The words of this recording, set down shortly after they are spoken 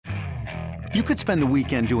You could spend the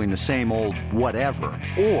weekend doing the same old whatever,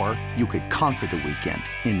 or you could conquer the weekend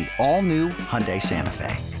in the all-new Hyundai Santa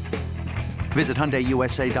Fe. Visit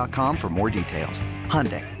HyundaiUSA.com for more details.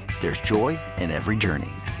 Hyundai, there's joy in every journey.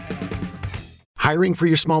 Hiring for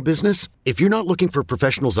your small business? If you're not looking for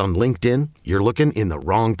professionals on LinkedIn, you're looking in the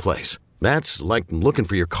wrong place. That's like looking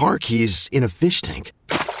for your car keys in a fish tank.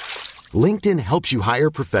 LinkedIn helps you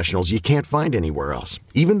hire professionals you can't find anywhere else,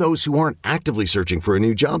 even those who aren't actively searching for a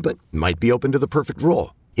new job but might be open to the perfect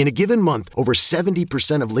role. In a given month, over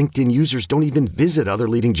 70% of LinkedIn users don't even visit other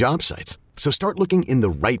leading job sites. So start looking in the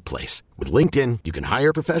right place. With LinkedIn, you can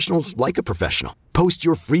hire professionals like a professional. Post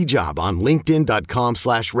your free job on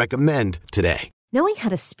linkedin.com/recommend today. Knowing how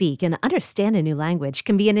to speak and understand a new language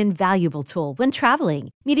can be an invaluable tool when traveling,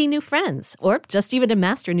 meeting new friends, or just even to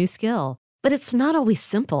master a new skill. But it's not always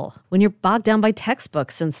simple when you're bogged down by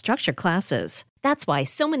textbooks and structured classes. That's why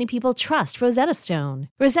so many people trust Rosetta Stone.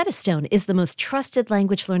 Rosetta Stone is the most trusted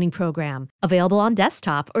language learning program, available on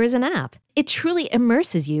desktop or as an app. It truly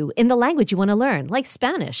immerses you in the language you want to learn, like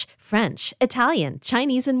Spanish, French, Italian,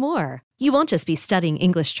 Chinese, and more. You won't just be studying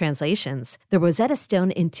English translations. The Rosetta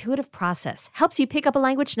Stone intuitive process helps you pick up a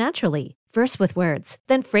language naturally, first with words,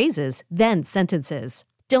 then phrases, then sentences.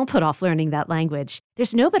 Don't put off learning that language.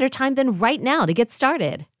 There's no better time than right now to get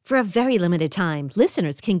started. For a very limited time,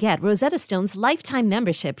 listeners can get Rosetta Stone's lifetime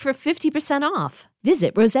membership for 50% off.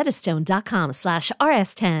 Visit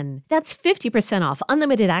rosettastone.com/rs10. That's 50% off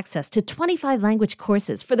unlimited access to 25 language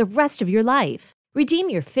courses for the rest of your life. Redeem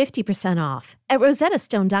your 50% off at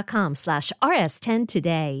rosettastone.com/rs10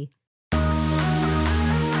 today.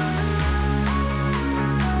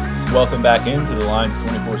 Welcome back into the Lions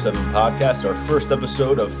 24/7 podcast, our first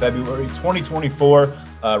episode of February 2024.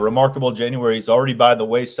 Remarkable January is already by the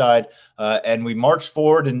wayside, and we march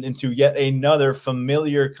forward into yet another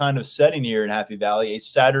familiar kind of setting here in Happy Valley, a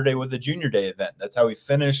Saturday with a Junior Day event. That's how we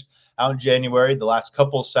finished out in January. The last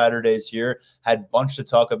couple Saturdays here had a bunch to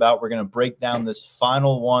talk about. We're going to break down this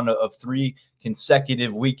final one of three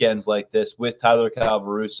consecutive weekends like this with Tyler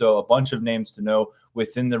Calvaruso, a bunch of names to know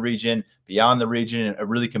within the region, beyond the region, and a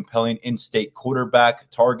really compelling in-state quarterback.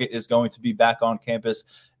 Target is going to be back on campus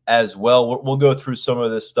as well. We'll go through some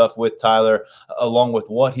of this stuff with Tyler, along with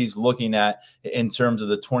what he's looking at in terms of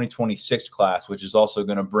the 2026 class, which is also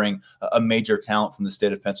going to bring a major talent from the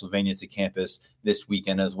state of Pennsylvania to campus this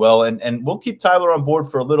weekend as well. And we'll keep Tyler on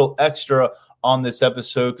board for a little extra on this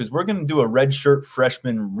episode because we're going to do a redshirt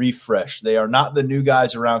freshman refresh. They are not the new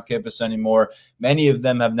guys around campus anymore. Many of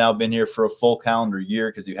them have now been here for a full calendar year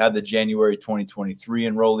because you had the January 2023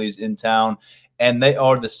 enrollees in town. And they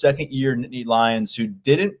are the second-year Nittany Lions who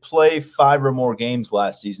didn't play 5 or more games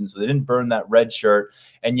last season, so they didn't burn that red shirt.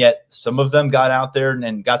 And yet some of them got out there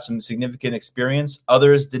and got some significant experience.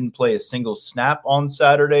 Others didn't play a single snap on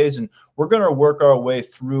Saturdays. And we're going to work our way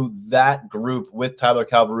through that group with Tyler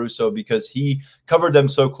Calvaruso because he covered them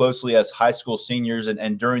so closely as high school seniors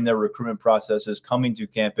and during their recruitment processes coming to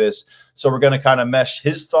campus. So we're going to kind of mesh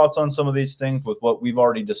his thoughts on some of these things with what we've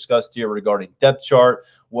already discussed here regarding depth chart,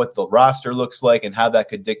 what the roster looks like, and how that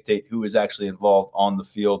could dictate who is actually involved on the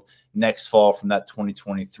field next fall from that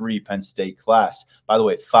 2023 Penn State class. By the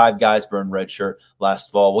way, 5 guys burned red shirt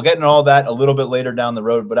last fall. We'll get into all that a little bit later down the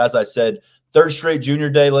road. But as I said, third straight Junior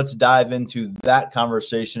Day. Let's dive into that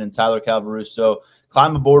conversation. And Tyler Calvaruso,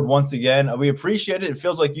 climb aboard once again. We appreciate it. It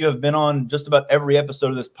feels like you have been on just about every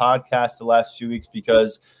episode of this podcast the last few weeks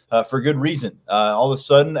because for good reason. All of a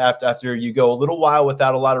sudden, after you go a little while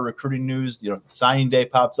without a lot of recruiting news, the signing day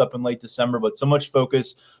pops up in late December, but so much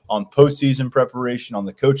focus on postseason preparation, on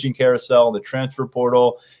the coaching carousel, the transfer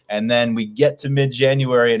portal, and then we get to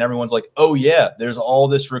mid-January and everyone's like, oh yeah, there's all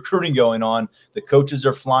this recruiting going on. The coaches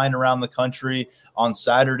are flying around the country. On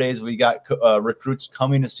Saturdays, we got recruits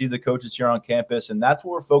coming to see the coaches here on campus, and that's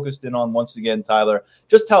what we're focused in on once again, Tyler.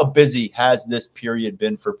 Just how busy has this period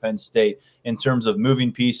been for Penn State in terms of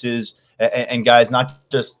moving pieces and guys not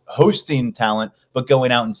just hosting talent, but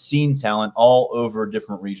going out and seeing talent all over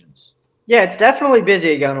different regions? Yeah, it's definitely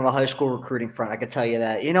busy again on the high school recruiting front. I can tell you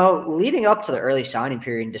that. Leading up to the early signing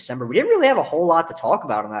period in December, we didn't really have a whole lot to talk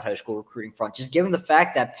about on that high school recruiting front, just given the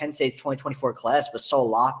fact that Penn State's 2024 class was so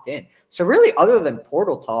locked in. So really, other than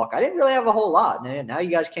portal talk, I didn't really have a whole lot. And now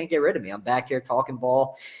you guys can't get rid of me. I'm back here talking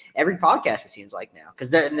ball every podcast, it seems like now, because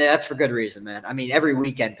that's for good reason, man. I mean, every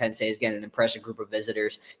weekend Penn State is getting an impressive group of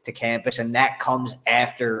visitors to campus, and that comes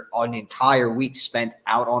after an entire week spent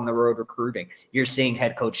out on the road recruiting. You're seeing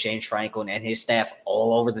head coach James Franklin and his staff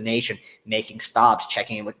all over the nation making stops,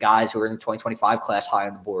 checking in with guys who are in the 2025 class high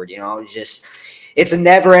on the board. It's a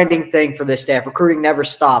never-ending thing for this staff. Recruiting never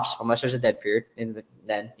stops unless there's a dead period, and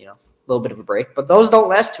then a little bit of a break. But those don't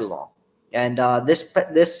last too long. And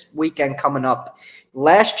this weekend coming up,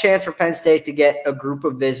 last chance for Penn State to get a group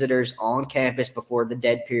of visitors on campus before the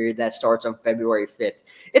dead period that starts on February 5th.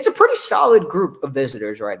 It's a pretty solid group of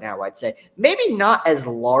visitors right now, I'd say. Maybe not as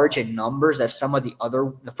large in numbers as some of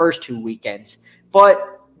the first 2 weekends,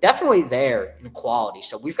 but definitely there in quality.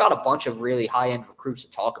 So we've got a bunch of really high-end recruits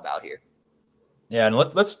to talk about here. Yeah, and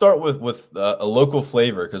let's start with a local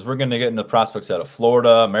flavor, because we're going to get into prospects out of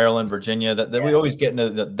Florida, Maryland, Virginia. That we always get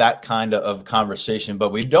into that kind of conversation,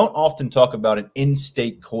 but we don't often talk about an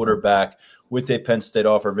in-state quarterback with a Penn State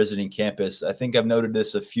offer visiting campus. I think I've noted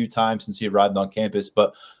this a few times since he arrived on campus,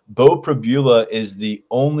 but Bo Prabula is the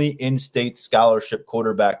only in-state scholarship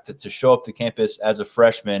quarterback to show up to campus as a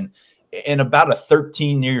freshman in about a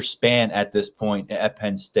 13-year span at this point at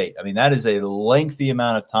Penn State. I mean, that is a lengthy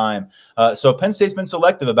amount of time. So Penn State's been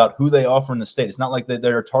selective about who they offer in the state. It's not like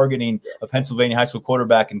they're targeting a Pennsylvania high school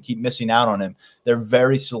quarterback and keep missing out on him. They're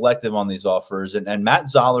very selective on these offers. And Matt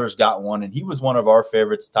Zoller's got one, and he was one of our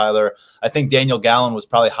favorites, Tyler. I think Daniel Gallen was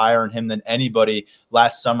probably higher on him than anybody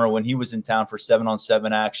last summer when he was in town for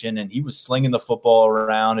 7-on-7 action, and he was slinging the football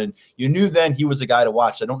around. And you knew then he was a guy to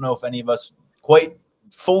watch. I don't know if any of us quite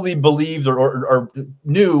fully believed or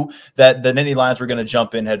knew that the Nittany Lions were going to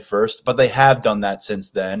jump in head first, but they have done that since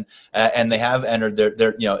then, and they have entered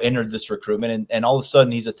entered this recruitment, and all of a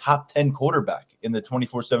sudden he's a top 10 quarterback in the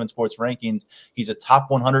 24/7 Sports rankings. He's a top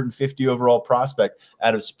 150 overall prospect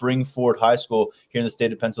out of Springford High School here in the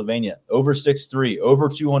state of Pennsylvania. Over 6'3", over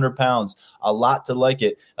 200 pounds, a lot to like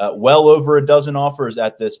it. Well over a dozen offers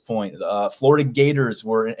at this point. Florida Gators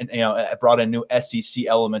brought a new SEC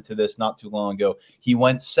element to this not too long ago. He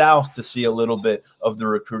went south to see a little bit of the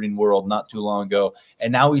recruiting world not too long ago,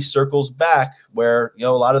 and now he circles back where a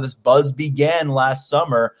lot of this buzz began last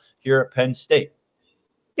summer here at Penn State.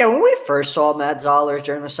 Yeah, when we first saw Matt Zollers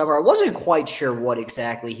during the summer, I wasn't quite sure what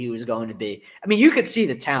exactly he was going to be. I mean, you could see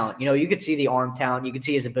the talent. You could see the arm talent. You could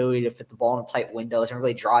see his ability to fit the ball in tight windows and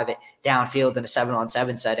really drive it downfield in a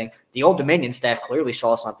 7-on-7 setting. The Old Dominion staff clearly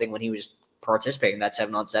saw something when he was participating in that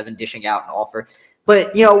 7-on-7, dishing out an offer.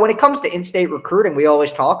 But, when it comes to in-state recruiting, we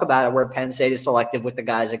always talk about it where Penn State is selective with the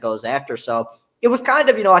guys it goes after. So it was kind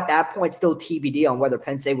of, at that point, still TBD on whether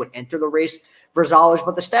Penn State would enter the race for Zollers.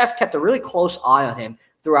 But the staff kept a really close eye on him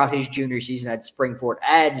throughout his junior season at Springford,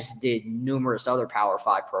 as did numerous other Power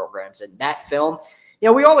 5 programs. And that film,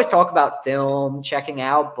 we always talk about film checking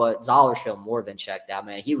out, but Zoller's film more than checked out,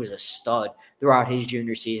 man. He was a stud throughout his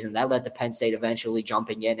junior season. That led to Penn State eventually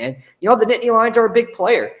jumping in. And, the Nittany Lions are a big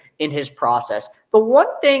player in his process. The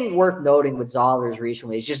one thing worth noting with Zollers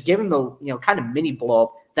recently is just given the, kind of mini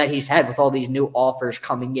blow-up that he's had with all these new offers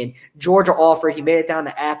coming in. Georgia offered. He made it down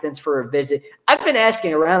to Athens for a visit. I've been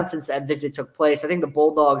asking around since that visit took place. I think the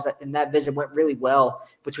Bulldogs in that visit went really well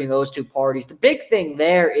between those two parties. The big thing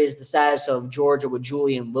there is the status of Georgia with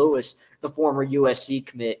Julian Lewis, the former USC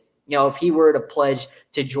commit. If he were to pledge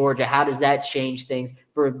to Georgia, how does that change things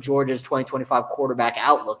for Georgia's 2025 quarterback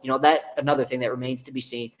outlook? That another thing that remains to be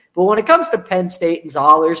seen. But when it comes to Penn State and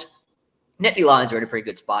Zollers, Nittany Lions are in a pretty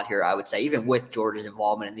good spot here, I would say, even with Georgia's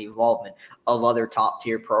involvement and the involvement of other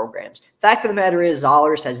top-tier programs. Fact of the matter is,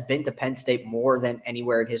 Zollers has been to Penn State more than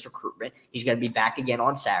anywhere in his recruitment. He's going to be back again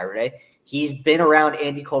on Saturday. He's been around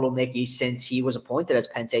Andy Kotelnicki since he was appointed as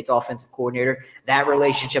Penn State's offensive coordinator. That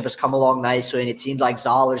relationship has come along nicely, and it seems like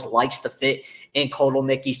Zollers likes the fit in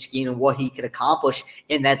Kotelnicki's scheme and what he could accomplish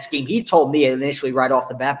in that scheme. He told me initially right off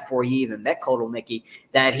the bat before he even met Kotelnicki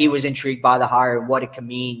that he was intrigued by the hire and what it could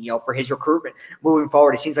mean, for his recruitment moving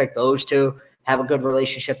forward. It seems like those two have a good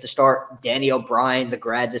relationship to start. Danny O'Brien, the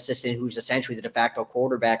grads assistant, who's essentially the de facto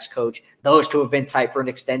quarterbacks coach, those two have been tight for an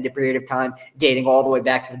extended period of time, dating all the way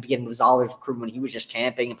back to the beginning of Zoller's recruitment when he was just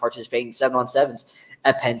camping and participating in 7-on-7s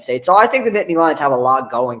at Penn State. So I think the Nittany Lions have a lot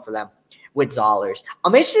going for them with Zollers.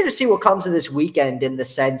 I'm interested to see what comes of this weekend in the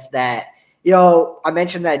sense that, I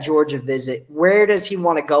mentioned that Georgia visit. Where does he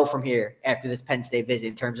want to go from here after this Penn State visit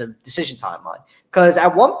in terms of decision timeline? Because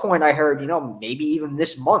at one point I heard, maybe even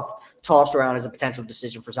this month tossed around as a potential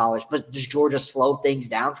decision for Zollers. But does Georgia slow things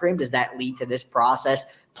down for him? Does that lead to this process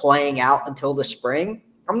playing out until the spring?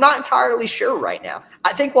 I'm not entirely sure right now.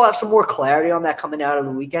 I think we'll have some more clarity on that coming out of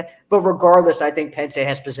the weekend. But regardless, I think Penn State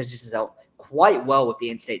has positioned itself quite well with the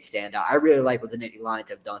in-state standout. I really like what the Nittany Lions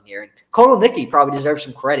have done here. And Kotelnicki probably deserves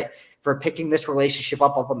some credit for picking this relationship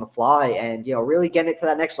up on the fly and, really getting it to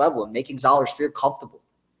that next level and making Zollers feel comfortable.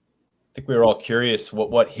 I think we were all curious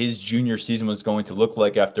what his junior season was going to look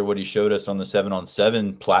like after what he showed us on the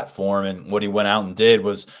 7-on-7 platform. And what he went out and did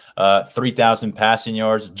was 3,000 passing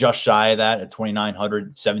yards, just shy of that at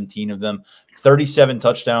 2,917 of them, 37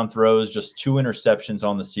 touchdown throws, just 2 interceptions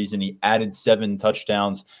on the season. He added 7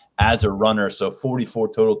 touchdowns as a runner. So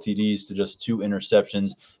 44 total TDs to just 2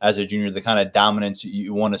 interceptions as a junior, the kind of dominance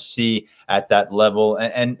you want to see at that level.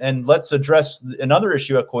 And let's address another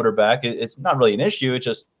issue at quarterback. It's not really an issue. It's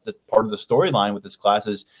just part of the storyline with this class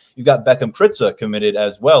is you've got Beckham Kritza committed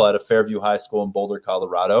as well at a Fairview High School in Boulder,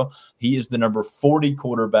 Colorado. He is the number 40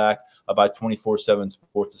 quarterback by 24/7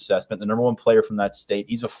 Sports Assessment, the number 1 player from that state.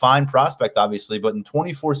 He's a fine prospect, obviously, but in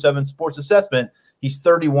 24/7 Sports Assessment, he's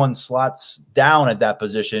 31 slots down at that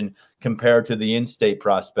position compared to the in-state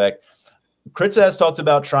prospect. Kritza has talked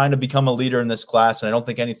about trying to become a leader in this class, and I don't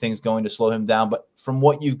think anything's going to slow him down. But from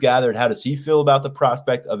what you've gathered, how does he feel about the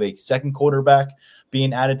prospect of a second quarterback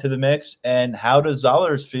being added to the mix? And how does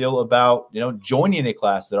Zollers feel about, joining a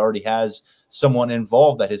class that already has someone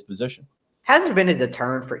involved at his position? Hasn't been a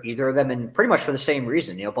deterrent for either of them, and pretty much for the same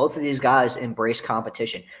reason. Both of these guys embrace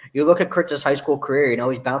competition. You look at Kritza's high school career,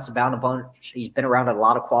 he's bounced about a bunch. He's been around a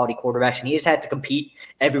lot of quality quarterbacks, and he has had to compete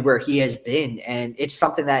everywhere he has been. And it's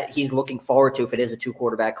something that he's looking forward to if it is a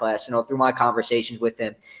 2-quarterback class. Through my conversations with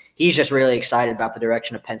him, he's just really excited about the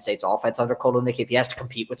direction of Penn State's offense under Kolodnicki. If he has to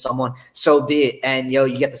compete with someone, so be it. And,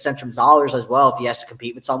 you get the sense from Zollers as well. If he has to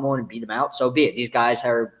compete with someone and beat him out, so be it. These guys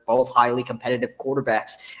are both highly competitive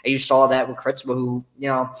quarterbacks. And you saw that with Kritza, who,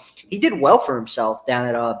 he did well for himself down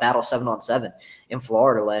at Battle 7-on-7 in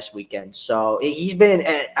Florida last weekend. So he's been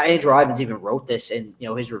 – Andrew Ivins even wrote this in,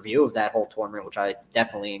 his review of that whole tournament, which I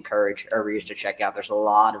definitely encourage our readers to check out. There's a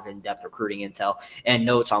lot of in-depth recruiting intel and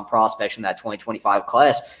notes on prospects from that 2025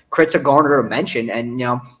 class. Kritza garnered a mention, and,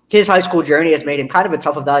 his high school journey has made him kind of a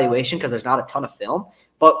tough evaluation because there's not a ton of film.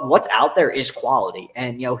 But what's out there is quality.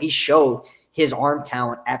 And, he showed his arm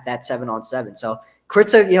talent at that 7-on-7. So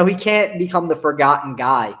Kritza, he can't become the forgotten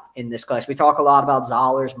guy in this class. We talk a lot about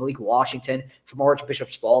Zollers, Malik Washington from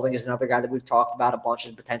Archbishop Spalding is another guy that we've talked about a bunch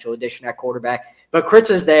as a potential addition at quarterback. But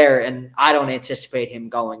Kritza's there, and I don't anticipate him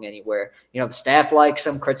going anywhere. The staff likes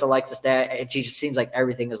him. Kritza likes the staff. It just seems like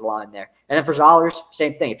everything is lined there. And then for Zollers,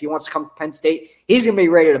 same thing. If he wants to come to Penn State, he's going to be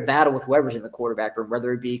ready to battle with whoever's in the quarterback room,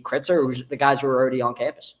 whether it be Kritza or the guys who are already on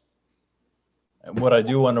campus. And what I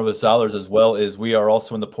do wonder with Zollers as well is we are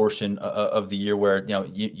also in the portion of the year where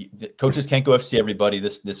coaches can't go see everybody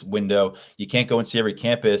this window. You can't go and see every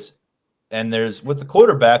campus. And there's with the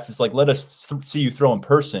quarterbacks, it's like, let us see you throw in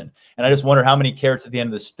person. And I just wonder how many carrots at the end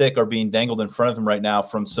of the stick are being dangled in front of him right now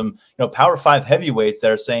from some Power 5 heavyweights that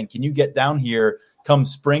are saying, can you get down here come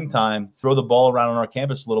springtime, throw the ball around on our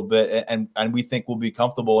campus a little bit, and we think we'll be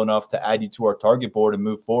comfortable enough to add you to our target board and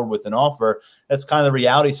move forward with an offer. That's kind of the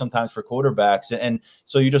reality sometimes for quarterbacks. And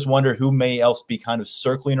so you just wonder who may else be kind of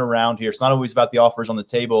circling around here. It's not always about the offers on the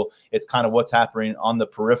table. It's kind of what's happening on the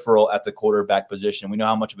peripheral at the quarterback position. We know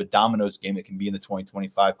how much of a dominoes game it can be in the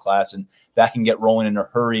 2025 class, and that can get rolling in a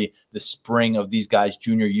hurry the spring of these guys'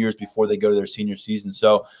 junior years before they go to their senior season.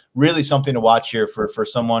 So really something to watch here for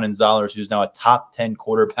someone in Zollers who's now a top 10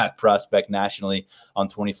 quarterback prospect nationally on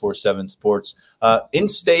 24/7 Sports.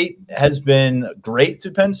 In-state has been great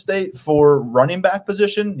to Penn State for running back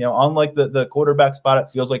position. Unlike the quarterback spot,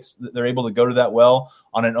 it feels like they're able to go to that well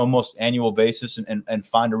on an almost annual basis and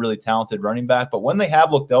find a really talented running back. But when they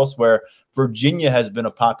have looked elsewhere, Virginia has been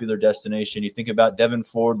a popular destination. You think about Devin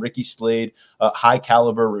Ford, Ricky Slade, high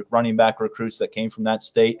caliber running back recruits that came from that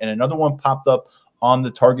state. And another one popped up on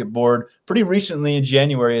the target board pretty recently in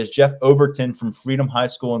January as Jeff Overton from Freedom High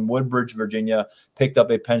School in Woodbridge, Virginia, picked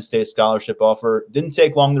up a Penn State scholarship offer. Didn't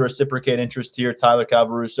take long to reciprocate interest here. Tyler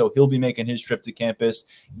Calvaruso, he'll be making his trip to campus,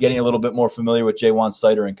 getting a little bit more familiar with Jaywan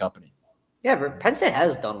Sider and company. Yeah, Penn State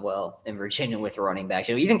has done well in Virginia with running backs.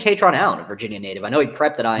 Even Katron Allen, a Virginia native. I know he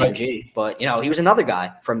prepped at IMG, right, but he was another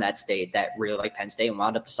guy from that state that really liked Penn State and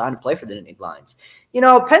wound up deciding to play for the Nittany Lions.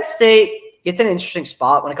 Penn State gets in an interesting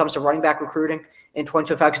spot when it comes to running back recruiting in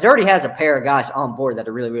 2025 because it already has a pair of guys on board that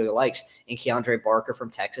it really, really likes in Keandre Barker from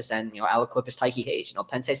Texas and, Alec Whippus, Tyke Hayes.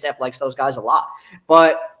 Penn State staff likes those guys a lot.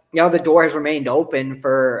 But, the door has remained open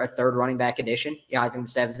for a third running back addition. I think the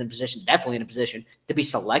staff is definitely in a position to be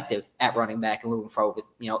selective at running back and moving forward with,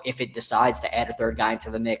 if it decides to add a third guy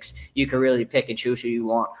into the mix, you can really pick and choose who you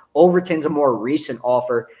want. Overton's a more recent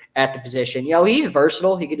offer at the position. He's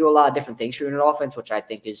versatile. He can do a lot of different things for an offense, which I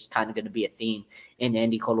think is kind of going to be a theme in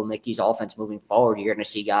Andy Kolodnicki's offense moving forward. You're going to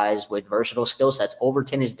see guys with versatile skill sets.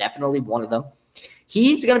 Overton is definitely one of them.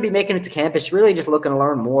 He's going to be making it to campus, really just looking to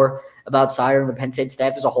learn more about Sider and the Penn State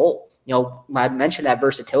staff as a whole. I mentioned that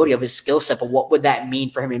versatility of his skill set, but what would that mean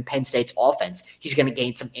for him in Penn State's offense? He's going to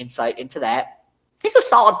gain some insight into that. He's a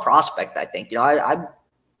solid prospect, I think. I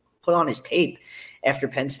put on his tape after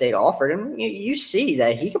Penn State offered him. You see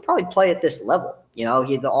that he could probably play at this level.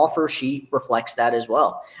 The offer sheet reflects that as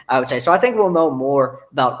well, I would say. So I think we'll know more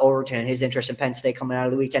about Overton and his interest in Penn State coming out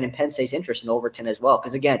of the weekend, and Penn State's interest in Overton as well.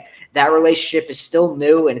 Because, again, that relationship is still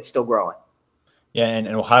new and it's still growing. Yeah, and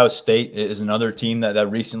Ohio State is another team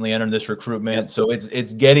that recently entered this recruitment. Yep. So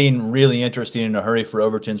it's getting really interesting in a hurry for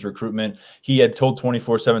Overton's recruitment. He had told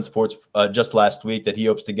 24/7 Sports just last week that he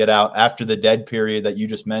hopes to get out after the dead period that you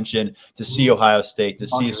just mentioned to see Ohio State, to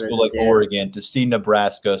see a school like Oregon, to see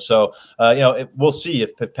Nebraska. So, we'll see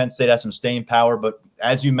if Penn State has some staying power. But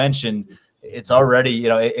as you mentioned, it's already,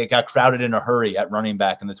 it got crowded in a hurry at running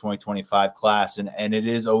back in the 2025 class. And it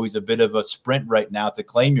is always a bit of a sprint right now to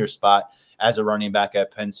claim your spot as a running back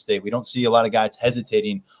at Penn State. We don't see a lot of guys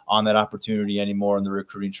hesitating on that opportunity anymore on the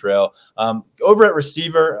recruiting trail. Over at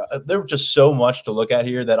receiver, there was just so much to look at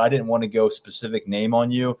here that I didn't want to go specific name on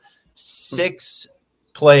you. 6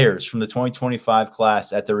 players from the 2025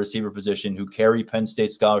 class at the receiver position who carry Penn State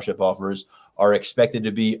scholarship offers are expected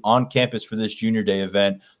to be on campus for this junior day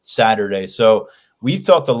event Saturday. So we've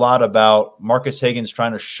talked a lot about Marcus Hagan's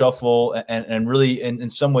trying to shuffle and really in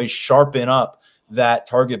some ways sharpen up that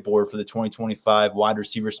target board for the 2025 wide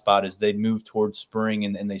receiver spot as they move towards spring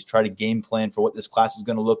and they try to game plan for what this class is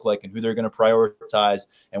going to look like and who they're going to prioritize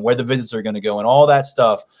and where the visits are going to go and all that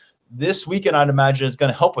stuff. This weekend, I'd imagine, is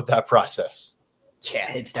going to help with that process.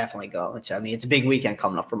 Yeah, it's definitely going. So, it's a big weekend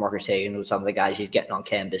coming up for Marcus Hagan with some of the guys he's getting on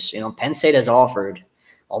campus. Penn State has offered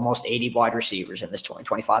almost 80 wide receivers in this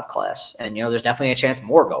 2025 class. And, there's definitely a chance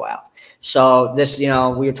more go out. So this, we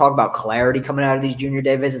were talking about clarity coming out of these junior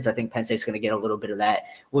day visits. I think Penn State's going to get a little bit of that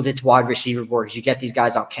with its wide receiver board. Because you get these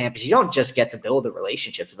guys on campus, you don't just get to build the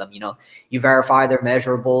relationships with them. You verify their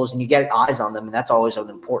measurables and you get eyes on them. And that's always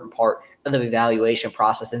an important part of the evaluation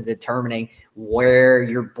process and determining where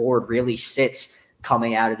your board really sits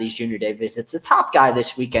coming out of these junior day visits. The top guy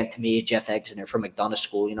this weekend to me is Jeff Exner from McDonough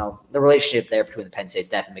School. The relationship there between the Penn State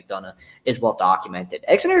staff and McDonough is well documented.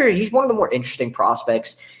 Exner, he's one of the more interesting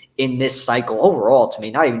prospects in this cycle overall to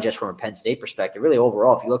me, not even just from a Penn State perspective, really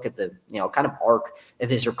overall. If you look at the, kind of arc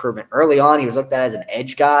of his recruitment early on, he was looked at as an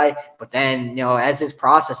edge guy, but then, as his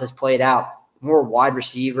process has played out, more wide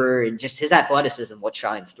receiver and just his athleticism, what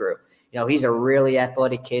shines through. He's a really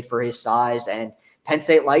athletic kid for his size, and Penn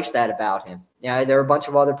State likes that about him. There are a bunch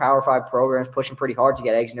of other Power 5 programs pushing pretty hard to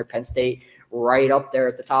get Exner. Penn State right up there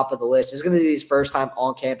at the top of the list. It's going to be his first time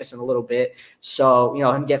on campus in a little bit. So,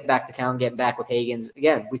 him getting back to town, getting back with Hagan's.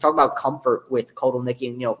 Again, we talk about comfort with Kotelnicki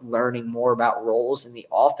and, learning more about roles in the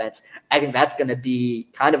offense. I think that's going to be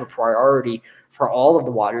kind of a priority for all of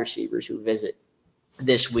the wide receivers who visit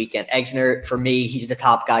this weekend. Exner, for me, he's the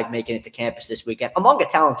top guy making it to campus this weekend among a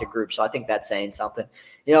talented group. So I think that's saying something.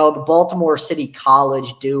 The Baltimore City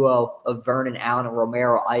College duo of Vernon Allen and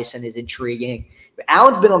Romero Eisen is intriguing.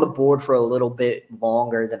 Allen's been on the board for a little bit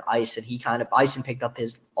longer than Eisen. Eisen picked up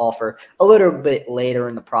his offer a little bit later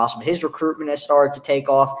in the process. But his recruitment has started to take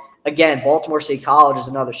off. Again, Baltimore City College is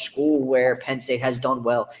another school where Penn State has done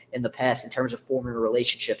well in the past in terms of forming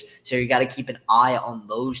relationships. So you got to keep an eye on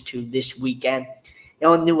those two this weekend.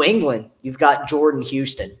 In New England, you've got Jordan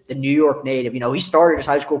Houston, the New York native. He started his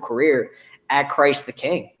high school career at Christ the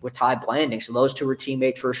King with Ty Blanding. So those two were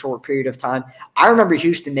teammates for a short period of time. I remember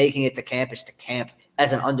Houston making it to campus to camp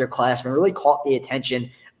as an underclassman, really caught the attention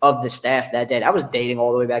of the staff that day. That was dating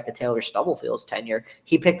all the way back to Taylor Stubblefield's tenure.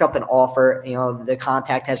 He picked up an offer. The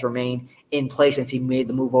contact has remained in place since he made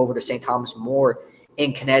the move over to St. Thomas More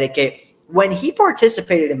in Connecticut. When he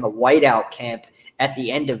participated in the whiteout camp at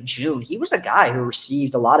the end of June, he was a guy who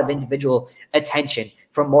received a lot of individual attention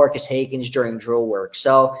from Marcus Hagan's during drill work.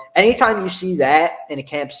 So anytime you see that in a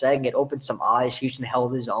camp setting, it opens some eyes. Houston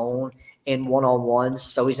held his own in one-on-ones.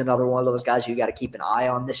 So he's another one of those guys who you got to keep an eye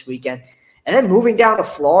on this weekend. And then moving down to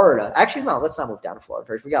Florida. Actually, no, let's not move down to Florida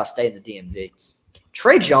first. We got to stay in the DMV.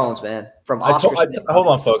 Trey Jones, man, from Oscar Smith. Hold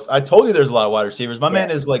on, folks. I told you there's a lot of wide receivers. My man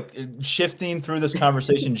is like shifting through this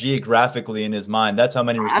conversation geographically in his mind. That's how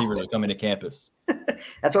many receivers are coming to campus.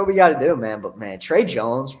 That's what we got to do, man. But, man, Trey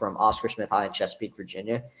Jones from Oscar Smith High in Chesapeake,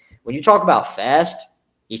 Virginia. When you talk about fast,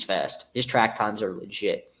 he's fast. His track times are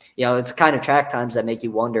legit. It's the kind of track times that make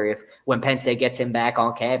you wonder if when Penn State gets him back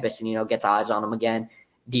on campus and, gets eyes on him again,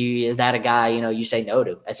 is that a guy, you say no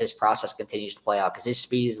to as his process continues to play out because his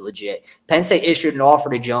speed is legit. Penn State issued an offer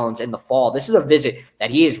to Jones in the fall. This is a visit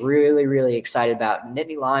that he is really, really excited about.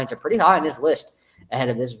 Nittany Lions are pretty high on his list ahead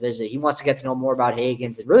of this visit. He wants to get to know more about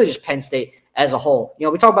Hagan's and really just Penn State as a whole.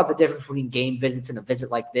 We talk about the difference between game visits and a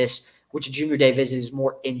visit like this, which a junior day visit is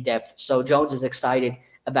more in-depth. So Jones is excited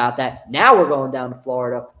about that. Now we're going down to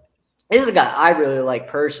Florida. This is a guy I really like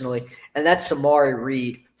personally, and that's Samari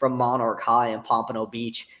Reed from Monarch High in Pompano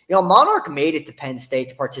Beach. Monarch made it to Penn State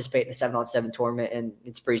to participate in the 7-on-7 tournament, and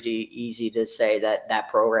it's pretty easy to say that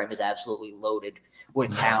program is absolutely loaded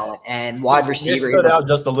with talent and wide receiver. They stood out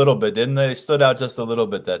just a little bit, didn't they? They stood out just a little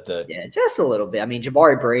bit that day. Yeah, just a little bit. I mean,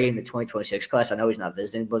 Jabari Brady in the 2026 class, I know he's not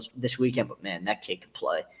visiting this weekend, but man, that kid can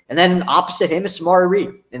play. And then opposite him is Samari Reed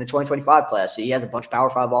in the 2025 class. So he has a bunch of Power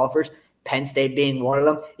 5 offers, Penn State being one of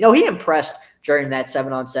them. He impressed during that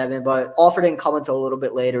 7-on-7, but offer didn't come until a little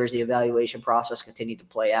bit later as the evaluation process continued to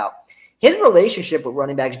play out. His relationship with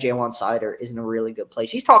running backs Jaywan Sider is in a really good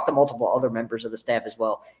place. He's talked to multiple other members of the staff as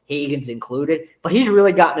well, Hagan's included, but he's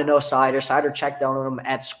really gotten to know Sider. Sider checked on him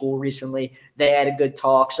at school recently. They had a good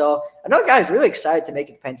talk. So another guy who's really excited to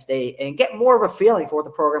make it to Penn State and get more of a feeling for what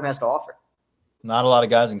the program has to offer. Not a lot of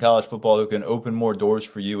guys in college football who can open more doors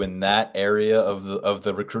for you in that area of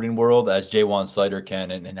the recruiting world as Jaywan Sider can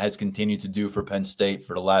and has continued to do for Penn State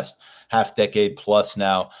for the last half decade plus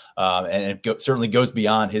now. And it certainly goes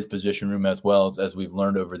beyond his position room as well as we've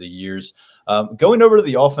learned over the years. Going over to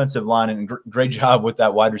the offensive line, and great job with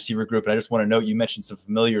that wide receiver group. And I just want to note, you mentioned some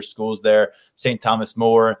familiar schools there. St. Thomas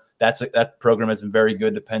More, that program has been very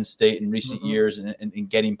good to Penn State in recent years in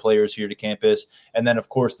getting players here to campus. And then, of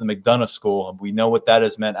course, the McDonough School. We know what that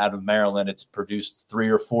has meant out of Maryland. It's produced 3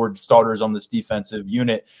 or 4 starters on this defensive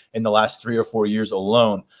unit in the last 3 or 4 years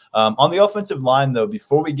alone. On the offensive line, though,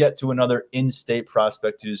 before we get to another in-state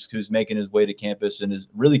prospect who's making his way to campus and is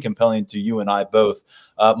really compelling to you and I both,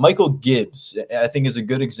 Michael Gibbs, I think, is a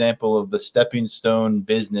good example of the stepping stone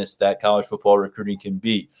business that college football recruiting can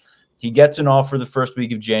be. He gets an offer the first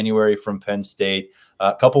week of January from Penn State.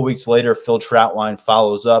 A couple weeks later, Phil Troutwine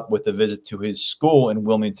follows up with a visit to his school in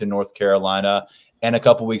Wilmington, North Carolina. And a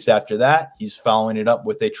couple weeks after that, he's following it up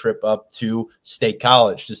with a trip up to State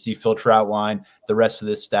College to see Phil Troutwine, the rest of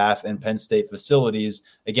the staff, and Penn State facilities.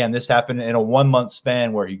 Again, this happened in a 1-month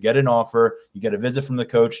span where you get an offer, you get a visit from the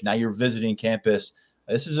coach, now you're visiting campus.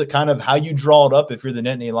 This is a kind of how you draw it up if you're the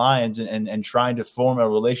Nittany Lions and trying to form a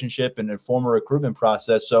relationship and form a recruitment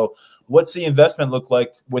process. So what's the investment look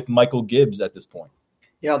like with Michael Gibbs at this point?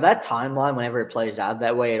 That timeline, whenever it plays out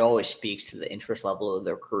that way, it always speaks to the interest level of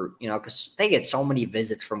the recruit, because they get so many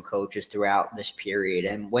visits from coaches throughout this period.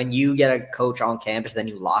 And when you get a coach on campus, then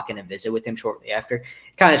you lock in and visit with him shortly after,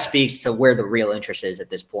 it kind of speaks to where the real interest is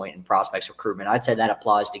at this point in prospects recruitment. I'd say that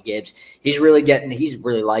applies to Gibbs. He's really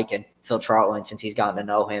liking Phil Troutwine since he's gotten to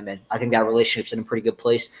know him. And I think that relationship's in a pretty good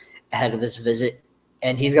place ahead of this visit.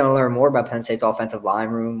 And he's going to learn more about Penn State's offensive line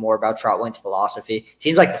room, more about Troutwine's philosophy.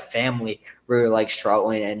 Seems like the family really likes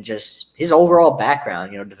Troutwine and just his overall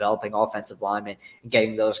background, developing offensive linemen and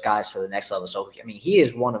getting those guys to the next level. So, I mean, he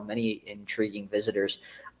is one of many intriguing visitors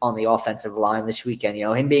on the offensive line this weekend.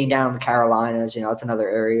 Him being down in the Carolinas, it's another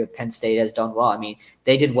area Penn State has done well. I mean,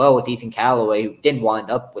 they did well with Ethan Callaway, who didn't wind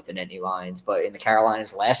up with the Nittany Lions, but in the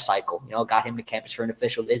Carolinas last cycle, got him to campus for an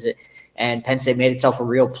official visit. And Penn State made itself a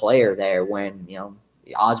real player there when,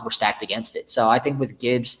 the odds were stacked against it. So I think with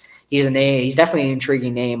Gibbs, he's definitely an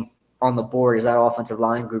intriguing name on the board as that offensive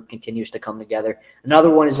line group continues to come together. Another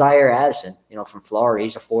one is Zaire Addison, from Florida.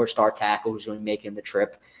 He's a 4-star tackle who's going to be making the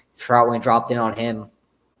trip. Troutwine dropped in on him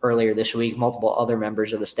earlier this week, multiple other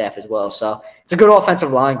members of the staff as well. So it's a good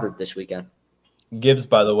offensive line group this weekend. Gibbs,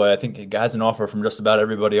 by the way, I think he has an offer from just about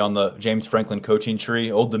everybody on the James Franklin coaching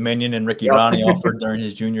tree. Old Dominion and Ricky Ronnie offered during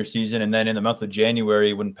his junior season. And then in the month of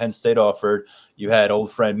January, when Penn State offered, you had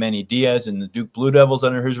old friend Manny Diaz and the Duke Blue Devils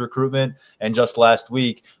under his recruitment. And just last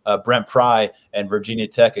week, Brent Pry and Virginia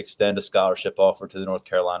Tech extend a scholarship offer to the North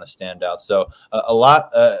Carolina standout. So a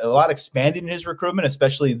lot expanding in his recruitment,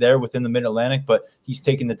 especially there within the Mid-Atlantic. But he's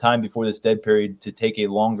taking the time before this dead period to take a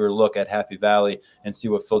longer look at Happy Valley and see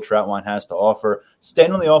what Phil Troutwine has to offer.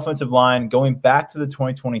 Staying on the offensive line, going back to the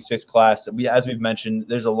 2026 class, as we've mentioned,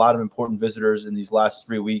 there's a lot of important visitors in these last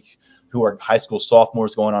 3 weeks who are high school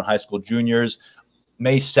sophomores going on high school juniors.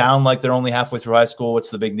 May sound like they're only halfway through high school. What's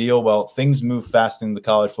the big deal? Well, things move fast in the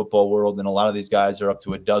college football world, and a lot of these guys are up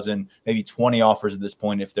to a dozen, maybe 20 offers at this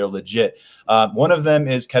point if they're legit. One of them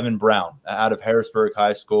is Kevin Brown out of Harrisburg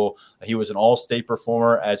High School. He was an all-state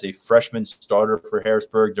performer as a freshman starter for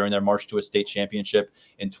Harrisburg during their march to a state championship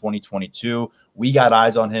in 2022. We got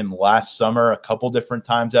eyes on him last summer a couple different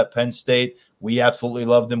times at Penn State. We absolutely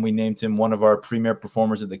loved him. We named him one of our premier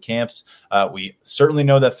performers at the camps. We certainly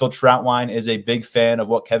know that Phil Troutwine is a big fan of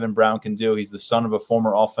what Kevin Brown can do. He's the son of a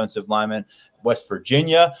former offensive lineman, West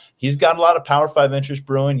Virginia. He's got a lot of Power 5 interest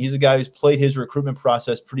brewing. He's a guy who's played his recruitment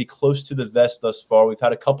process pretty close to the vest thus far. We've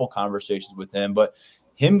had a couple conversations with him, but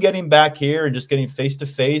him getting back here and just getting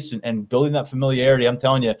face-to-face and building that familiarity, I'm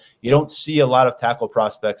telling you, you don't see a lot of tackle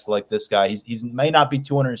prospects like this guy. He's may not be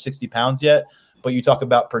 260 pounds yet, But you talk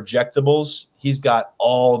about projectables, he's got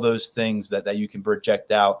all those things that you can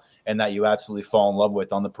project out and that you absolutely fall in love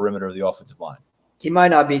with on the perimeter of the offensive line. He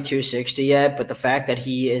might not be 260 yet, but the fact that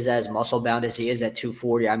he is as muscle-bound as he is at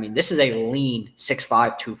 240, I mean, this is a lean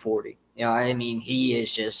 6'5", 240. You know, I mean,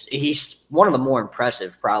 he's one of the more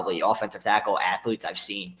impressive, probably, offensive tackle athletes I've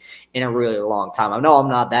seen in a really long time. I know I'm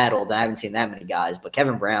not that old. I haven't seen that many guys, but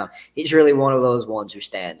Kevin Brown, he's really one of those ones who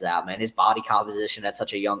stands out, man. His body composition at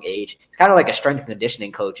such a young age, it's kind of like a strength and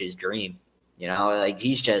conditioning coach's dream. You know, like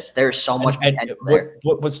there's so much potential there.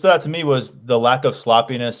 What stood out to me was the lack of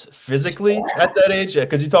sloppiness physically at that age.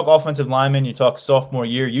 Because you talk offensive lineman, you talk sophomore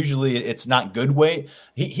year. Usually it's not good weight.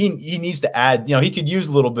 He needs to add. You know, he could use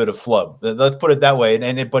a little bit of flub. Let's put it that way.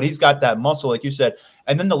 But he's got that muscle, like you said.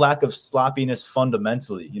 And then the lack of sloppiness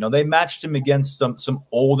fundamentally. You know, they matched him against some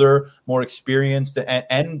older, more experienced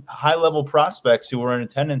and high-level prospects who were in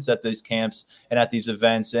attendance at these camps and at these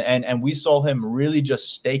events. And we saw him really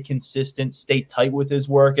just stay consistent, stay tight with his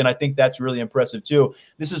work. And I think that's really impressive too.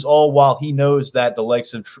 This is all while he knows that the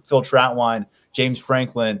likes of Phil Trautwein, James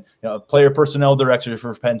Franklin, you know, player personnel director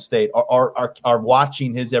for Penn State are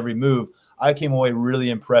watching his every move. I came away really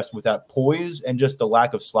impressed with that poise and just the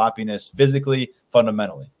lack of sloppiness physically,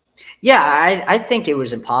 fundamentally. Yeah, I think it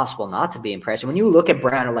was impossible not to be impressed. When you look at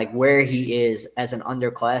Brown, like where he is as an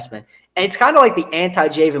underclassman, and it's kind of like the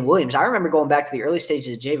anti-Javen Williams. I remember going back to the early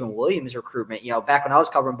stages of Javen Williams' recruitment, you know, back when I was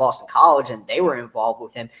covering Boston College and they were involved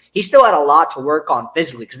with him. He still had a lot to work on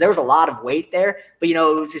physically because there was a lot of weight there. But, you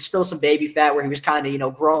know, it was still some baby fat where he was kind of, you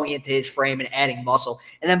know, growing into his frame and adding muscle.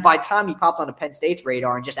 And then by the time he popped onto Penn State's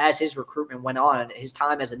radar and just as his recruitment went on and his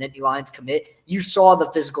time as a Nittany Lions commit, you saw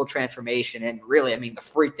the physical transformation and really, I mean, the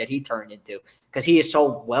freak that he turned into. Because he is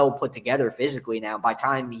so well put together physically now. By the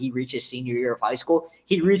time he reaches senior year of high school,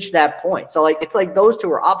 he reached that point. So, like, it's like those two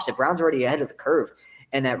are opposite. Brown's already ahead of the curve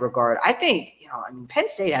in that regard. I think, you know, I mean, Penn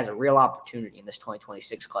State has a real opportunity in this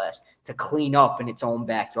 2026 class to clean up in its own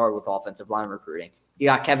backyard with offensive line recruiting. You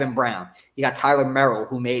got Kevin Brown. You got Tyler Merrill,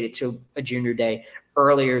 who made it to a junior day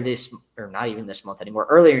earlier not even this month anymore,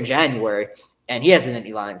 earlier in January, and he has the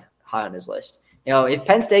Nittany Lions high on his list. You know, if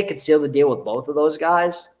Penn State could seal the deal with both of those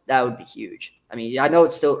guys, that would be huge. I mean, I know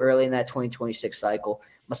it's still early in that 2026 cycle.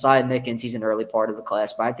 Messiah Mickens, he's an early part of the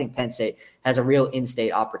class, but I think Penn State has a real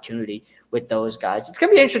in-state opportunity with those guys. It's going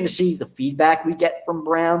to be interesting to see the feedback we get from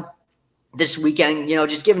Brown this weekend, you know,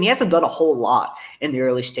 just given he hasn't done a whole lot in the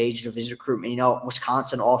early stages of his recruitment. You know,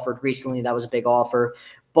 Wisconsin offered recently. That was a big offer.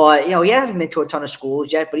 But, you know, he hasn't been to a ton of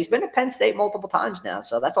schools yet, but he's been to Penn State multiple times now,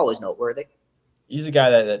 so that's always noteworthy. He's a guy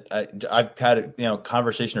that I've had a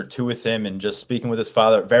conversation or two with him and just speaking with his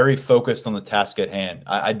father, very focused on the task at hand.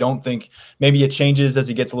 I don't think maybe it changes as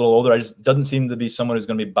he gets a little older. Doesn't seem to be someone who's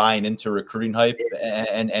going to be buying into recruiting hype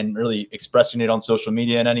and really expressing it on social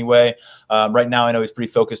media in any way. Right now, I know he's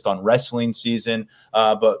pretty focused on wrestling season,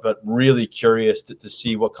 but really curious to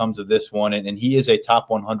see what comes of this one. And he is a top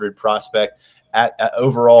 100 prospect. At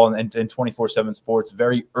overall in 24/7 Sports,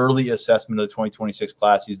 very early assessment of the 2026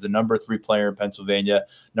 class. He's the number 3 player in Pennsylvania,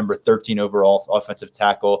 number 13 overall offensive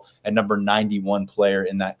tackle, and number 91 player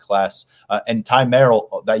in that class. And Ty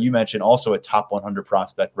Merrill, that you mentioned, also a top 100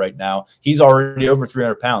 prospect right now. He's already over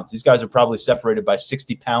 300 pounds. These guys are probably separated by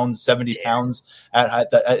 60 pounds, 70 pounds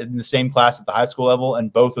in the same class at the high school level,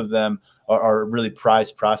 and both of them are really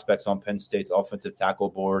prized prospects on Penn State's offensive tackle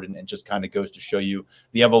board, and just kind of goes to show you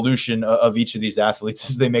the evolution of each of these athletes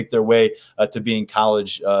as they make their way to being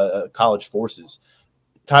college forces.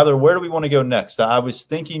 Tyler, where do we want to go next? I was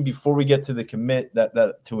thinking before we get to the commit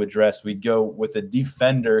that to address, we'd go with a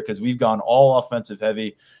defender because we've gone all offensive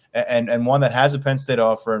heavy, and one that has a Penn State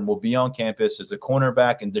offer and will be on campus is a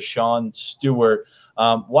cornerback, and Deshaun Stewart.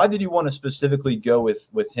 Why did you want to specifically go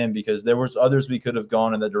with him? Because there was others we could have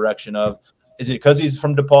gone in the direction of. Is it because he's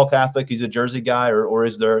from DePaul Catholic, he's a Jersey guy, or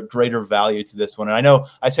is there greater value to this one? And I know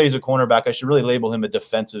I say he's a cornerback. I should really label him a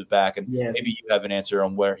defensive back, and maybe you have an answer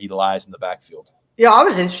on where he lies in the backfield. Yeah, I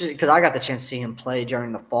was interested because I got the chance to see him play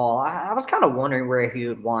during the fall. I was kind of wondering where he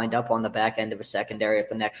would wind up on the back end of a secondary at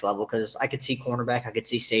the next level because I could see cornerback, I could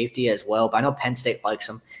see safety as well. But I know Penn State likes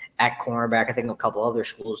him at cornerback. I think a couple other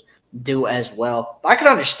schools do as well. I could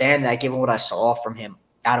understand that given what I saw from him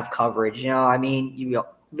out of coverage. You know, I mean,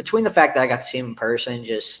 between the fact that I got to see him in person,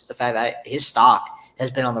 just the fact that his stock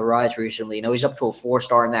has been on the rise recently. You know, he's up to a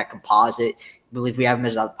 4-star in that composite. I believe we have him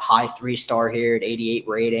as a high 3-star here at 88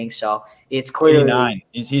 rating. So it's clearly 89.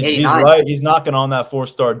 He's right. He's knocking on that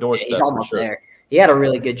 4-star doorstep. He's almost there. He had a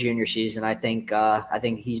really good junior season. I think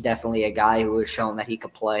he's definitely a guy who has shown that he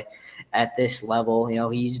could play at this level. You know,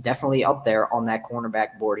 he's definitely up there on that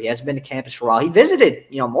cornerback board. He hasn't been to campus for a while. He visited,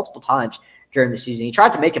 multiple times during the season. He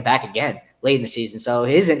tried to make it back again late in the season. So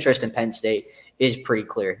his interest in Penn State is pretty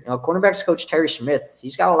clear. Cornerbacks coach Terry Smith,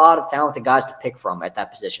 he's got a lot of talented guys to pick from at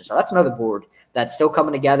that position. So that's another board that's still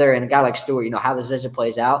coming together. And a guy like Stewart, how this visit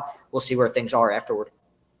plays out, we'll see where things are afterward.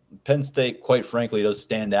 Penn State, quite frankly, does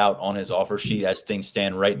stand out on his offer sheet as things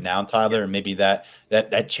stand right now, Tyler. And maybe that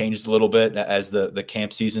changes a little bit as the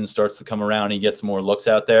camp season starts to come around and he gets more looks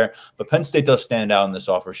out there. But Penn State does stand out on this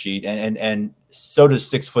offer sheet, and so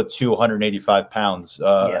does 6'2", 185 pounds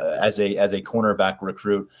as a cornerback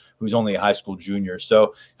recruit who's only a high school junior.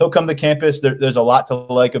 So he'll come to campus. There's a lot to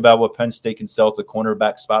like about what Penn State can sell at the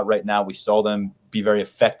cornerback spot right now. We saw them be very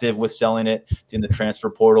effective with selling it in the transfer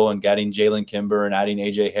portal and getting Jalen Kimber and adding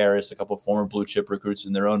A.J. Harris, a couple of former blue chip recruits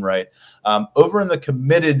in their own right. Over in the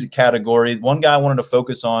committed category, one guy I wanted to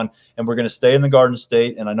focus on, and we're going to stay in the Garden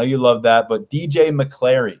State, and I know you love that, but DJ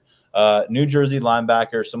McClary. New Jersey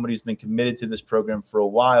linebacker, somebody who's been committed to this program for a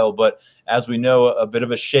while, but as we know, a bit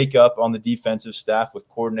of a shakeup on the defensive staff with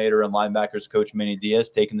coordinator and linebackers coach Manny Diaz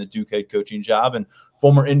taking the Duke head coaching job, and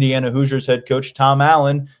former Indiana Hoosiers head coach Tom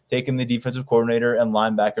Allen taking the defensive coordinator and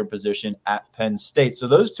linebacker position at Penn State. So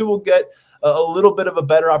those two will get a little bit of a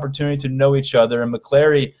better opportunity to know each other. And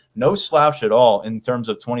McClary, no slouch at all in terms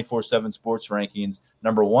of 24/7 sports rankings,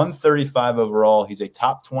 number 135 overall. He's a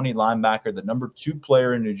top 20 linebacker, the number 2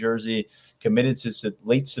 player in New Jersey, committed since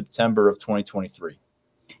late September of 2023.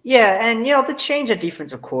 Yeah, and the change at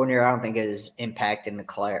defensive coordinator, I don't think is impacting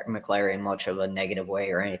McClary in much of a negative way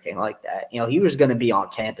or anything like that. He was going to be on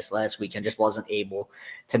campus last week and just wasn't able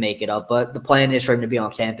to make it up. But the plan is for him to be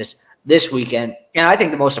on campus this weekend. And I think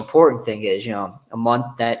the most important thing is, a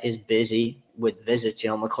month that is busy with visits.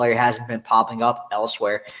 McClary hasn't been popping up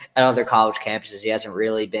elsewhere at other college campuses. He hasn't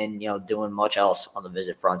really been, doing much else on the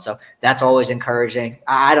visit front. So that's always encouraging.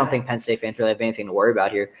 I don't think Penn State fans really have anything to worry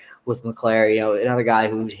about here with McClary. Another guy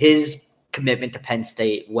who his commitment to Penn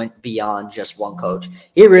State went beyond just one coach.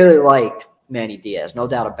 He really liked Manny Diaz, no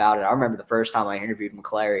doubt about it. I remember the first time I interviewed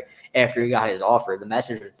McClary after he got his offer, the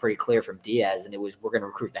message was pretty clear from Diaz, and it was, we're going to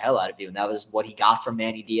recruit the hell out of you. And that was what he got from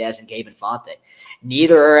Manny Diaz and Gabe Infante.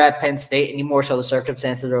 Neither are at Penn State anymore, so the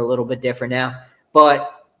circumstances are a little bit different now.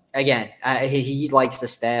 But again, he likes the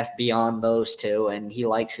staff beyond those two, and he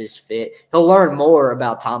likes his fit. He'll learn more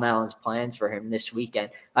about Tom Allen's plans for him this weekend.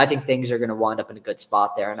 I think things are going to wind up in a good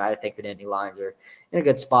spot there, and I think that Indy Lions are in a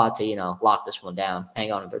good spot to, lock this one down,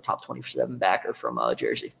 hang on to their top 27 backer from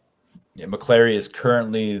Jersey. Yeah, McClary is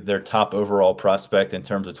currently their top overall prospect in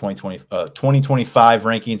terms of 2025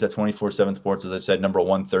 rankings at 24/7 Sports. As I said, number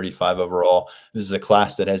 135 overall. This is a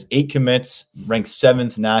class that has 8 commits, ranked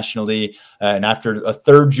 7th nationally. And after a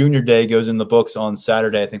third junior day goes in the books on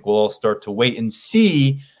Saturday, I think we'll all start to wait and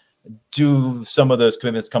see, do some of those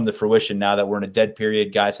commitments come to fruition now that we're in a dead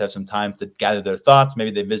period? Guys have some time to gather their thoughts.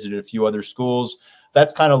 Maybe they visited a few other schools.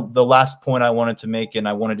 That's kind of the last point I wanted to make, and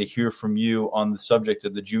I wanted to hear from you on the subject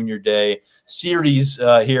of the Junior Day series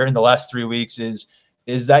here in the last 3 weeks. Is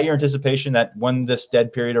that your anticipation that when this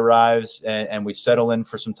dead period arrives and we settle in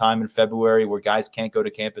for some time in February where guys can't go to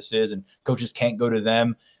campuses and coaches can't go to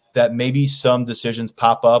them, that maybe some decisions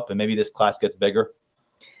pop up and maybe this class gets bigger?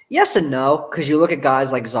 Yes and no, because you look at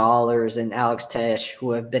guys like Zollers and Alex Tesh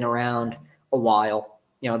who have been around a while.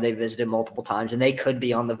 They visited multiple times, and they could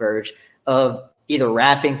be on the verge of either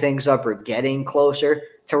wrapping things up or getting closer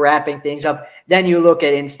to wrapping things up. Then you look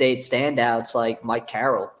at in-state standouts like Mike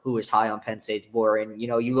Carroll, who is high on Penn State's board. And,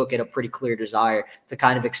 you look at a pretty clear desire to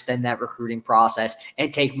kind of extend that recruiting process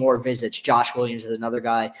and take more visits. Josh Williams is another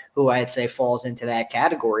guy who I'd say falls into that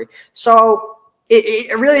category. So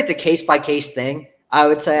it really, it's a case-by-case thing. I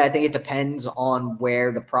would say I think it depends on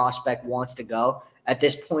where the prospect wants to go at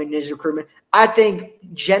this point in his recruitment. I think,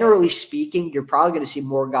 generally speaking, you're probably going to see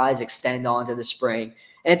more guys extend on to the spring.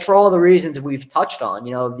 And it's for all the reasons we've touched on,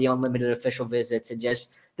 the unlimited official visits and just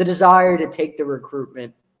the desire to take the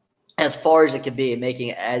recruitment as far as it can be and making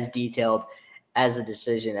it as detailed as a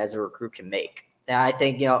decision as a recruit can make. And I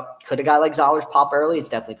think, could a guy like Zollers pop early? It's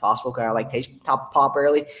definitely possible. Could a guy like Tate pop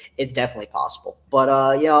early? It's definitely possible. But,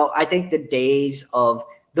 I think the days of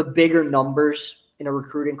the bigger numbers in a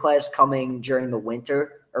recruiting class coming during the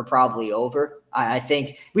winter are probably over. I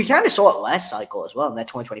think we kind of saw it last cycle as well in that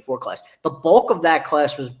 2024 class. The bulk of that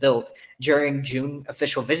class was built during June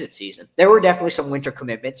official visit season. There were definitely some winter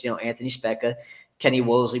commitments. Anthony Specca, Kenny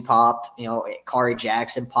Woolsey popped, Kari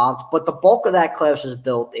Jackson popped, but the bulk of that class was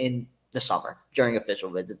built in the summer during official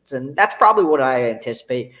visits. And that's probably what I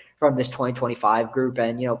anticipate from this 2025 group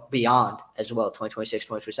and, beyond as well, 2026,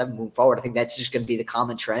 2027, moving forward. I think that's just going to be the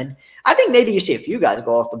common trend. I think maybe you see a few guys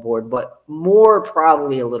go off the board, but more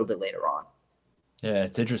probably a little bit later on. Yeah,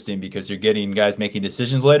 it's interesting because you're getting guys making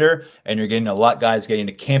decisions later, and you're getting a lot of guys getting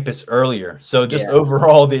to campus earlier. So just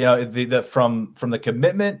overall, the from the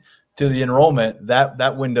commitment to the enrollment,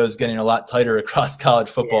 that window is getting a lot tighter across college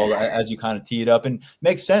football as you kind of tee it up, and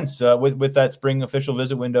makes sense with that spring official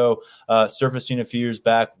visit window surfacing a few years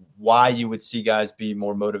back. Why you would see guys be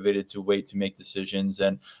more motivated to wait to make decisions.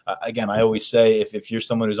 And again, I always say if you're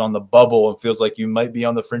someone who's on the bubble and feels like you might be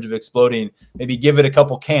on the fringe of exploding, maybe give it a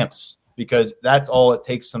couple camps, because that's all it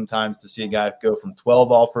takes sometimes to see a guy go from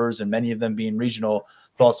 12 offers, and many of them being regional,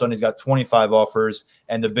 to all of a sudden he's got 25 offers,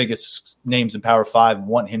 and the biggest names in Power 5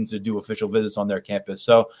 want him to do official visits on their campus.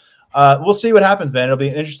 So we'll see what happens, man. It'll be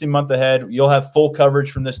an interesting month ahead. You'll have full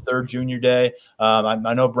coverage from this third junior day.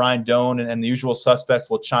 I know Brian Doan and the usual suspects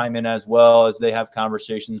will chime in as well as they have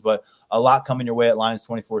conversations, but a lot coming your way at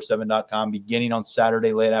Lions247.com, beginning on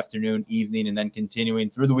Saturday, late afternoon, evening, and then continuing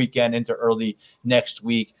through the weekend into early next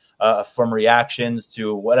week, from reactions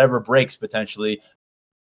to whatever breaks potentially.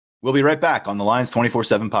 We'll be right back on the Lions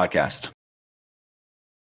 24/7 podcast.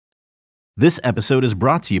 This episode is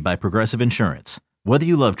brought to you by Progressive Insurance. Whether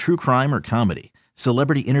you love true crime or comedy,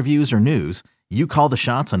 celebrity interviews or news, you call the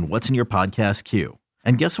shots on what's in your podcast queue.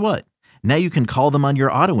 And guess what? Now you can call them on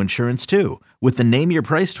your auto insurance too, with the Name Your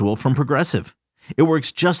Price tool from Progressive. It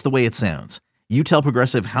works just the way it sounds. You tell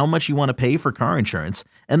Progressive how much you want to pay for car insurance,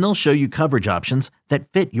 and they'll show you coverage options that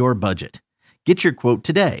fit your budget. Get your quote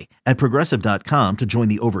today at Progressive.com to join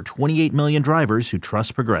the over 28 million drivers who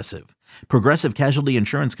trust Progressive. Progressive Casualty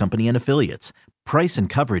Insurance Company and Affiliates. Price and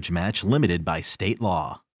coverage match limited by state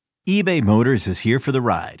law. eBay Motors is here for the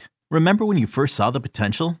ride. Remember when you first saw the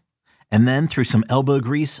potential? And then through some elbow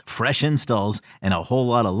grease, fresh installs, and a whole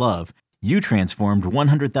lot of love, you transformed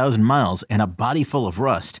 100,000 miles and a body full of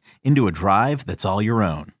rust into a drive that's all your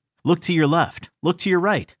own. Look to your left. Look to your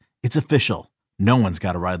right. It's official. No one's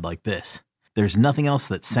got a ride like this. There's nothing else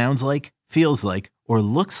that sounds like, feels like, or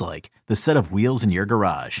looks like the set of wheels in your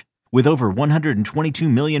garage. With over 122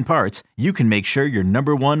 million parts, you can make sure your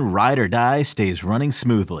number one ride or die stays running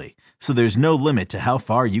smoothly, so there's no limit to how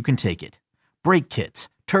far you can take it. Brake kits,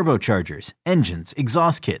 turbochargers, engines,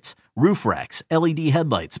 exhaust kits, roof racks, LED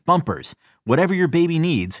headlights, bumpers, whatever your baby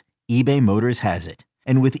needs, eBay Motors has it.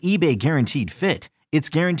 And with eBay Guaranteed Fit, it's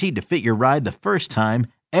guaranteed to fit your ride the first time,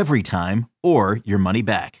 every time, or your money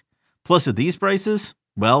back. Plus, at these prices,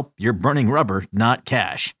 well, you're burning rubber, not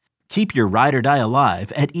cash. Keep your ride or die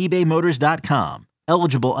alive at ebaymotors.com.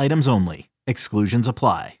 Eligible items only. Exclusions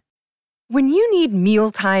apply. When you need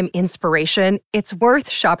mealtime inspiration, it's worth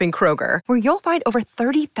shopping Kroger, where you'll find over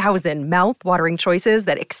 30,000 mouth-watering choices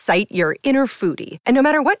that excite your inner foodie. And no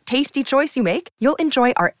matter what tasty choice you make, you'll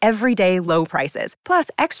enjoy our everyday low prices, plus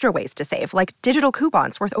extra ways to save, like digital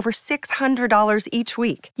coupons worth over $600 each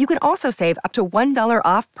week. You can also save up to $1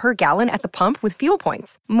 off per gallon at the pump with fuel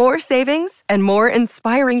points. More savings and more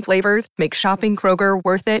inspiring flavors make shopping Kroger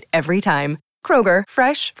worth it every time. Kroger,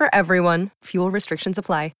 fresh for everyone. Fuel restrictions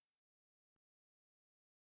apply.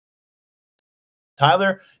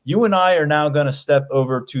 Tyler, you and I are now going to step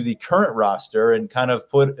over to the current roster and kind of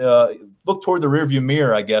look toward the rearview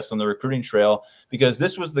mirror, I guess, on the recruiting trail, because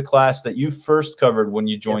this was the class that you first covered when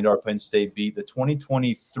you joined our Penn State beat, the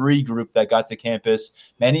 2023 group that got to campus,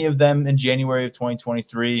 many of them in January of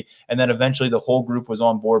 2023, and then eventually the whole group was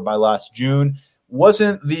on board by last June.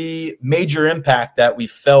 Wasn't the major impact that we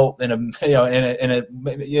felt there's not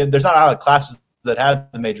a lot of classes that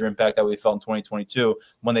had the major impact that we felt in 2022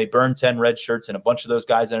 when they burned 10 red shirts, and a bunch of those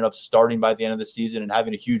guys ended up starting by the end of the season and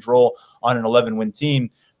having a huge role on an 11-win team.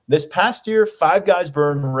 This past year, 5 guys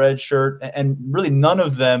burned a red shirt, and really none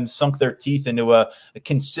of them sunk their teeth into a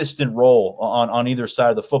consistent role on either side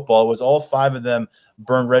of the football. It was all 5 of them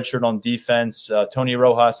burned red shirt on defense. Tony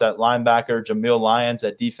Rojas at linebacker, Jamil Lyons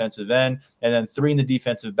at defensive end, and then 3 in the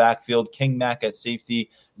defensive backfield, King Mack at safety,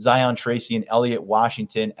 Zion Tracy and Elliott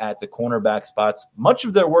Washington at the cornerback spots. Much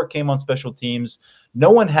of their work came on special teams. No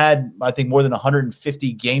one had, I think, more than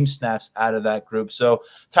 150 game snaps out of that group. So,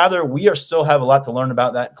 Tyler, we still have a lot to learn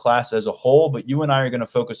about that class as a whole, but you and I are going to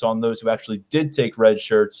focus on those who actually did take red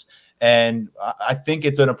shirts. And I think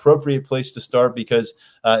it's an appropriate place to start because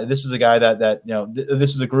this is a guy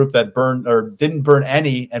this is a group that burned or didn't burn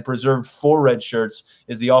any and preserved 4 red shirts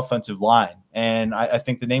is the offensive line. And I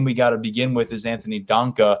think the name we got to begin with is Anthony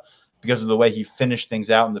Donka because of the way he finished things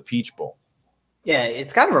out in the Peach Bowl. Yeah,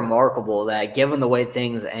 it's kind of remarkable that given the way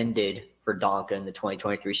things ended for Donka in the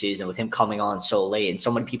 2023 season with him coming on so late and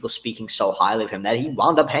so many people speaking so highly of him that he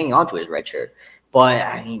wound up hanging on to his red shirt. But,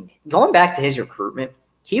 I mean, going back to his recruitment,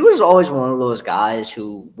 he was always one of those guys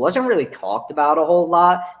who wasn't really talked about a whole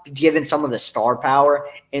lot, given some of the star power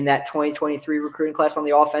in that 2023 recruiting class on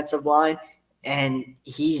the offensive line. And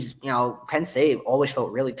he's, Penn State always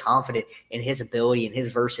felt really confident in his ability and his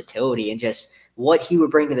versatility and just what he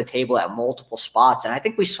would bring to the table at multiple spots. And I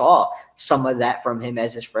think we saw some of that from him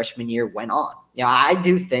as his freshman year went on. I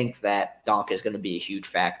do think that Donka is going to be a huge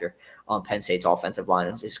factor on Penn State's offensive line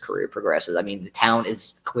as his career progresses. I mean, the talent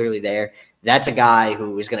is clearly there. That's a guy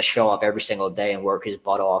who is going to show up every single day and work his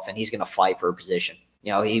butt off, and he's going to fight for a position.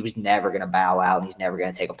 He was never going to bow out, and he's never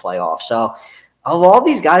going to take a play off. So of all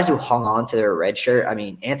these guys who hung on to their red shirt, I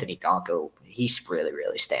mean, Anthony Donko, he really,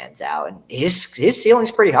 really stands out. And his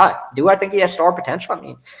ceiling's pretty high. Do I think he has star potential? I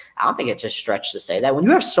mean, I don't think it's a stretch to say that. When you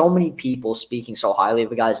have so many people speaking so highly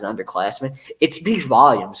of a guy as an underclassman, it speaks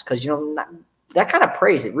volumes because, that kind of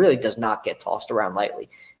praise, it really does not get tossed around lightly,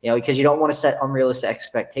 because you don't want to set unrealistic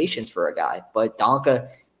expectations for a guy. But Donka,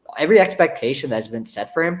 every expectation that's been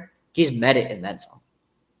set for him, he's met it and then some.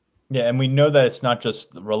 Yeah, and we know that it's not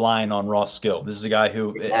just relying on raw skill. This is a guy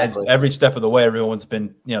who, as Exactly. every step of the way, everyone's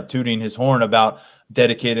been tooting his horn about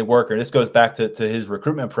dedicated worker. This goes back to his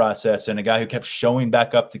recruitment process, and a guy who kept showing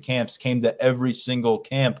back up to camps, came to every single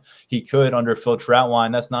camp he could under Phil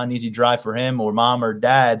Troutwine. That's not an easy drive for him or mom or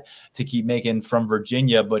dad to keep making from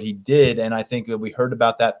Virginia, but he did, and I think that we heard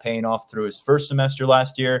about that paying off through his first semester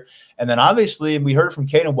last year. And then obviously we heard from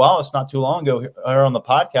Caden Wallace not too long ago here on the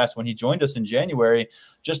podcast when he joined us in January,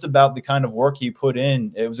 just about the kind of work he put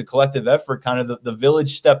in. It was a collective effort. Kind of the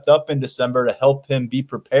village stepped up in December to help him be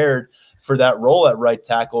prepared for that role at right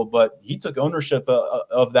tackle, but he took ownership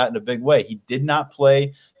of that in a big way. He did not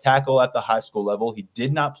play tackle at the high school level. He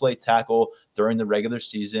did not play tackle during the regular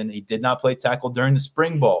season. He did not play tackle during the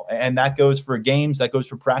spring ball. And that goes for games, that goes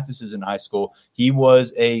for practices in high school. He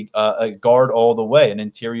was a guard all the way, an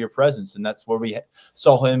interior presence. And that's where we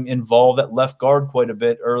saw him involved at left guard quite a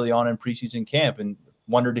bit early on in preseason camp, and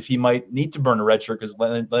wondered if he might need to burn a red shirt because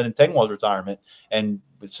Lennon Tengwall's retirement and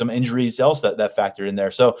with some injuries else that factored in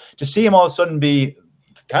there. So to see him all of a sudden be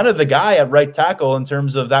kind of the guy at right tackle in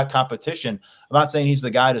terms of that competition, I'm not saying he's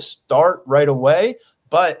the guy to start right away,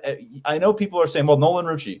 but I know people are saying, well, Nolan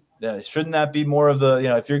Rucci, shouldn't that be more of the,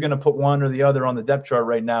 if you're going to put one or the other on the depth chart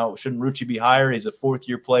right now, shouldn't Rucci be higher? He's a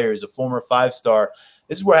fourth-year player. He's a former 5-star.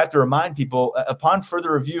 This is where I have to remind people, upon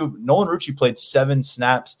further review, Nolan Rucci played 7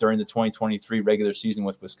 snaps during the 2023 regular season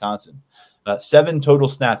with Wisconsin. 7 total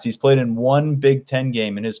snaps. He's played in 1 Big Ten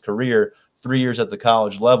game in his career, 3 years at the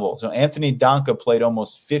college level. So Anthony Donka played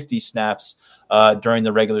almost 50 snaps during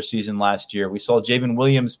the regular season last year. We saw Javen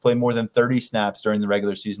Williams play more than 30 snaps during the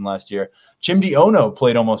regular season last year. Chimdi Ono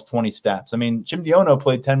played almost 20 snaps. I mean, Chimdi Ono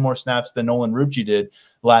played 10 more snaps than Nolan Rucci did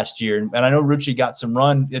last year. And I know Rucci got some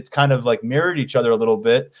run. It's kind of like mirrored each other a little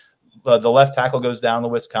bit. The left tackle goes down the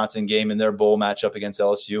Wisconsin game in their bowl matchup against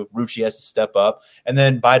LSU. Rucci has to step up. And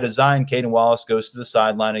then by design, Caden Wallace goes to the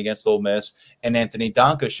sideline against Ole Miss, and Anthony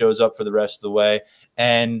Donka shows up for the rest of the way.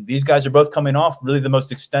 And these guys are both coming off really the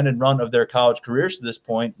most extended run of their college careers to this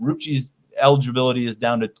point. Rucci's eligibility is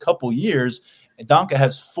down to a couple years. Donka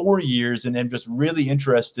has 4 years, and I'm just really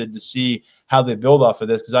interested to see how they build off of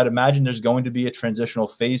this, because I'd imagine there's going to be a transitional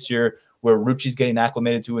phase here where Rucci's getting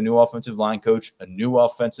acclimated to a new offensive line coach, a new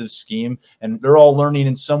offensive scheme, and they're all learning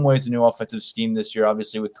in some ways a new offensive scheme this year,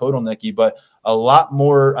 obviously with Kotelnicki, but a lot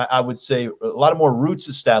more, I would say, a lot of more roots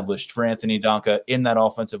established for Anthony Donka in that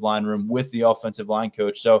offensive line room with the offensive line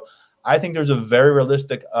coach. So I think there's a very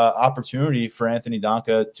realistic opportunity for Anthony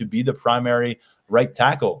Donka to be the primary right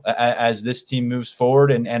tackle as this team moves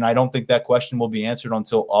forward. And I don't think that question will be answered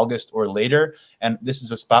until August or later. And this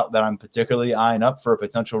is a spot that I'm particularly eyeing up for a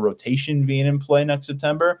potential rotation being in play next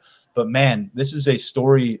September. But man, this is a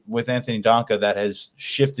story with Anthony Donka that has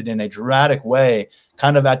shifted in a dramatic way,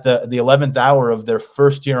 kind of at the 11th hour of their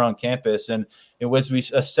first year on campus. And as we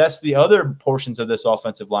assess the other portions of this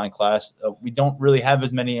offensive line class, we don't really have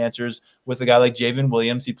as many answers with a guy like Javen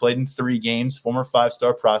Williams. He played in 3 games, former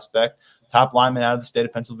 5-star prospect, top lineman out of the state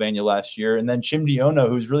of Pennsylvania last year. And then Chimdi Ono,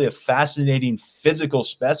 who's really a fascinating physical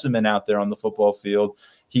specimen out there on the football field.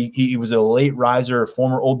 He was a late riser, a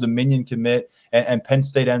former Old Dominion commit, and Penn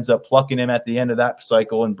State ends up plucking him at the end of that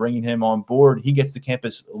cycle and bringing him on board. He gets to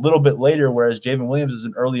campus a little bit later, whereas Javen Williams is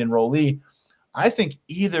an early enrollee. I think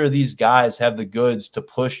either of these guys have the goods to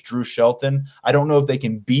push Drew Shelton. I don't know if they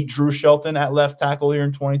can beat Drew Shelton at left tackle here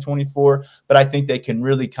in 2024, but I think they can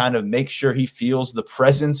really kind of make sure he feels the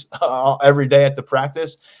presence every day at the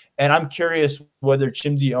practice. And I'm curious whether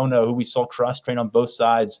Chimdi Ono, who we saw cross-train on both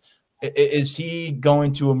sides, is he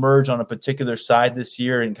going to emerge on a particular side this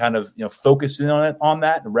year and kind of focus in on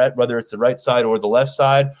that, whether it's the right side or the left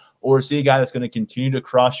side, or is he a guy that's going to continue to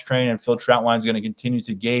cross-train and Phil Troutwine is going to continue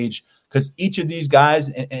to gauge? Because each of these guys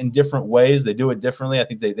in different ways, they do it differently. I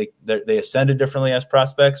think they ascended differently as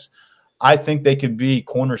prospects. I think they could be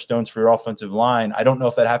cornerstones for your offensive line. I don't know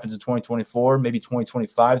if that happens in 2024. Maybe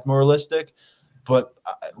 2025 is more realistic. But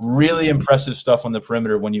really impressive stuff on the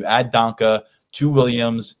perimeter when you add Donka to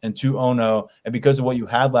Williams and to Ono. And because of what you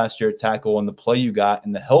had last year at tackle and the play you got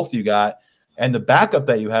and the health you got and the backup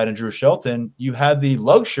that you had in Drew Shelton, you had the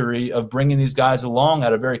luxury of bringing these guys along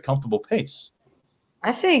at a very comfortable pace.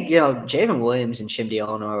 I think, Javen Williams and Chimdi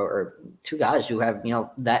Ono are two guys who have,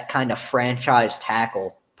 that kind of franchise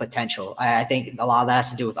tackle potential. I think a lot of that has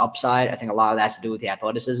to do with upside. I think a lot of that has to do with the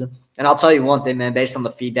athleticism. And I'll tell you one thing, man, based on the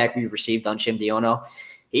feedback we've received on Chimdi Ono,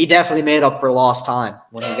 he definitely made up for lost time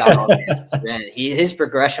when he got on campus. Man, his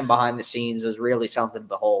progression behind the scenes was really something to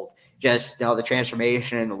behold. Just, the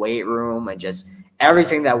transformation in the weight room and just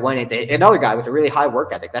everything that went into another guy with a really high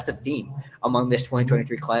work ethic. That's a theme among this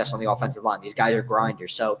 2023 class on the offensive line. These guys are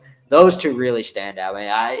grinders. So those two really stand out.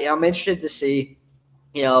 I'm interested to see,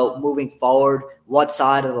 moving forward, what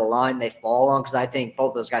side of the line they fall on, because I think both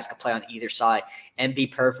of those guys can play on either side and be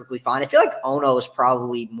perfectly fine. I feel like Ono is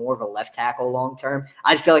probably more of a left tackle long term.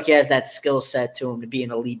 I just feel like he has that skill set to him to be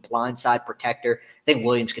an elite blindside protector. I think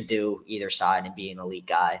Williams could do either side and be an elite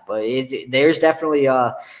guy. But there's definitely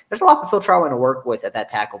there's a lot for Phil Trotman to work with at that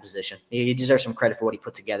tackle position. He deserves some credit for what he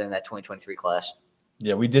put together in that 2023 class.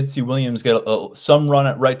 Yeah, we did see Williams get some run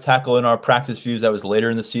at right tackle in our practice views. That was later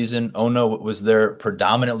in the season. Ono was there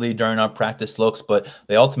predominantly during our practice looks, but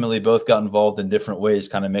they ultimately both got involved in different ways,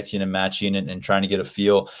 kind of mixing and matching and trying to get a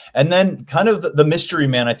feel. And then kind of the mystery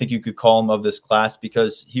man, I think you could call him, of this class,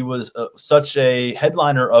 because he was such a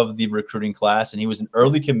headliner of the recruiting class, and he was an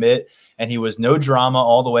early commit, and he was no drama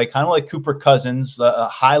all the way, kind of like Cooper Cousins, a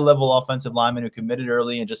high-level offensive lineman who committed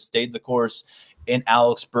early and just stayed the course in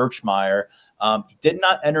Alex Birchmeier. He did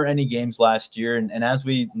not enter any games last year. And as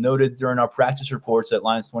we noted during our practice reports at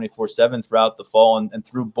Lions 24/7 throughout the fall and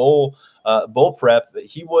through bowl prep,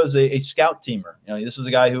 he was a scout teamer. This was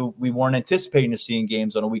a guy who we weren't anticipating to see in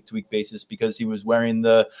games on a week-to-week basis because he wasn't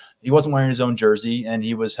wearing his own jersey, and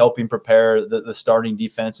he was helping prepare the starting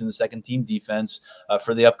defense and the second team defense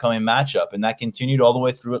for the upcoming matchup. And that continued all the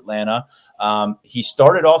way through Atlanta. He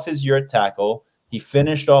started off his year at tackle. He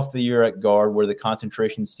finished off the year at guard, where the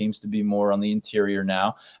concentration seems to be more on the interior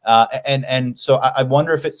now. And so I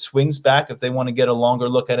wonder if it swings back, if they want to get a longer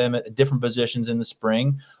look at him at different positions in the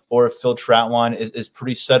spring, or if Phil Trautwein is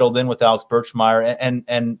pretty settled in with Alex Birchmeier.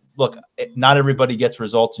 And look, not everybody gets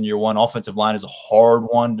results in year one. Offensive line is a hard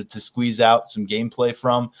one to squeeze out some gameplay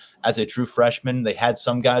from as a true freshman. They had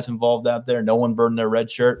some guys involved out there. No one burned their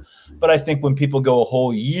red shirt. But I think when people go a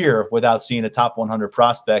whole year without seeing a top 100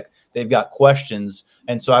 prospect, they've got questions.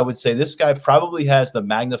 And so I would say this guy probably has the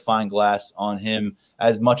magnifying glass on him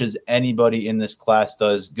as much as anybody in this class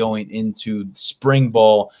does going into spring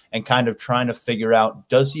ball and kind of trying to figure out,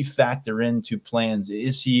 does he factor into plans?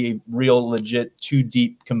 Is he a real legit too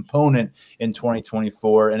deep component in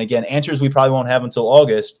 2024? And again, answers we probably won't have until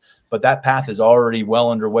August, but that path is already well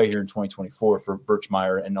underway here in 2024 for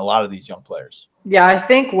Birchmeier and a lot of these young players. Yeah, I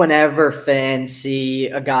think whenever fans see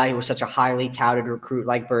a guy who was such a highly touted recruit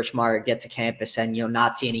like Birchmeier get to campus and,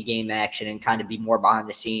 not see any game action and kind of be more behind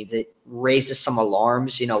the scenes, it raises some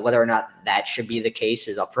alarms. Whether or not that should be the case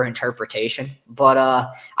is up for interpretation. But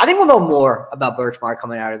I think we'll know more about Birchmeier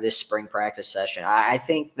coming out of this spring practice session. I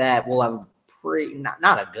think that we'll have a pretty, not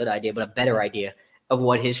a good idea, but a better idea of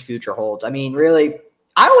what his future holds. I mean, really,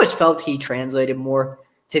 I always felt he translated more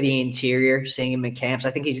to the interior, seeing him in camps.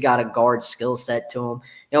 I think he's got a guard skill set to him.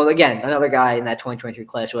 Again, another guy in that 2023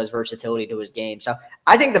 class who has versatility to his game. So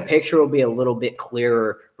I think the picture will be a little bit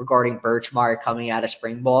clearer regarding Birchmeier coming out of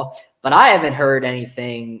spring ball. But I haven't heard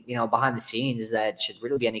anything, behind the scenes that should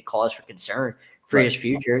really be any cause for concern for his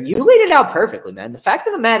future. You laid it out perfectly, man. The fact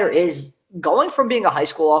of the matter is, going from being a high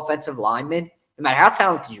school offensive lineman, no matter how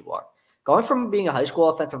talented you are, going from being a high school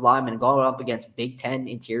offensive lineman and going up against Big Ten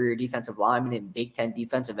interior defensive linemen and Big Ten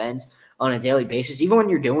defensive ends on a daily basis, even when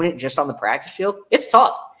you're doing it just on the practice field, it's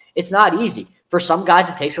tough. It's not easy. For some guys,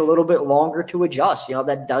 it takes a little bit longer to adjust.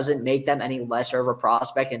 That doesn't make them any lesser of a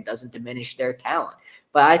prospect and doesn't diminish their talent.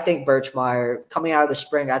 But I think Birchmeier, coming out of the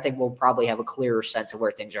spring, I think we'll probably have a clearer sense of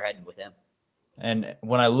where things are heading with him. And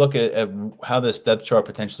when I look at how this depth chart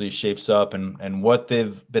potentially shapes up and what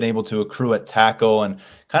they've been able to accrue at tackle, and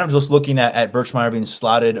kind of just looking at Birchmeier being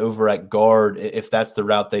slotted over at guard, if that's the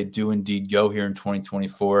route they do indeed go here in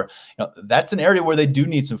 2024, that's an area where they do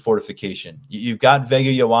need some fortification. You've got Vega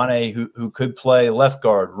Ioane, who could play left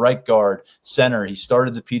guard, right guard, center. He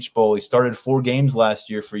started the Peach Bowl. He started 4 games last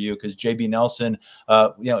year for you because JB Nelson,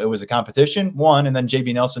 it was a competition, one, and then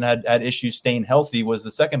JB Nelson had issues staying healthy was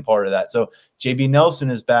the second part of that. So JB JB Nelson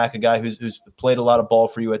is back, a guy who's played a lot of ball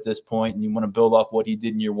for you at this point, and you want to build off what he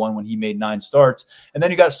did in year one when he made 9 starts. And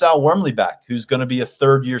then you got Sal Wormley back, who's going to be a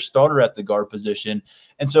third-year starter at the guard position.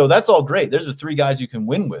 And so that's all great. There's the 3 guys you can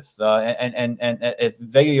win with. And if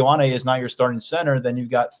Vega Ioane is not your starting center, then you've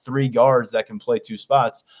got 3 guards that can play 2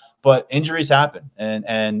 spots. But injuries happen,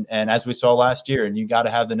 and as we saw last year, and you got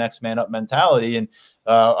to have the next man up mentality. And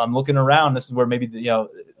I'm looking around. This is where maybe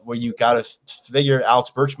where you got to figure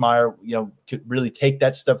Alex Birchmeier, could really take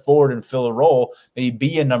that step forward and fill a role, maybe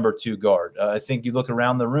be a number 2 guard. I think you look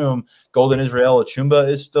around the room. Golden Israel Achumba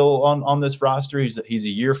is still on this roster. He's a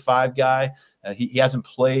year 5 guy. He hasn't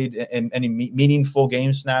played in any meaningful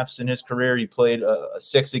game snaps in his career. He played a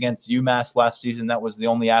 6 against UMass last season. That was the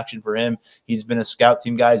only action for him. He's been a scout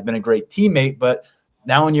team guy. He's been a great teammate, but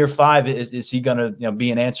now in year 5, is he going to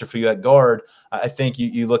be an answer for you at guard? I think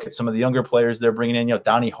you look at some of the younger players they're bringing in.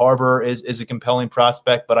 Donnie Harbor is a compelling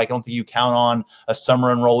prospect, but I don't think you count on a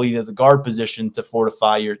summer enrollee at the guard position to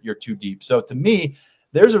fortify your 2 deep. So to me,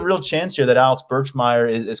 there's a real chance here that Alex Birchmeier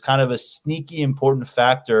is kind of a sneaky important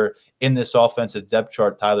factor in this offensive depth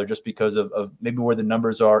chart, Tyler, just because of maybe where the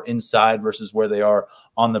numbers are inside versus where they are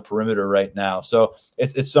on the perimeter right now. So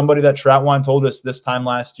it's somebody that Troutwine told us this time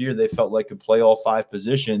last year they felt like could play all 5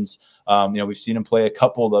 positions. We've seen him play a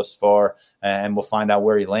couple thus far, and we'll find out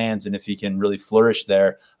where he lands and if he can really flourish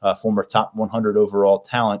there. Former top 100 overall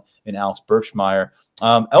talent in Alex Birchmeier.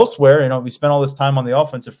 Elsewhere, we spent all this time on the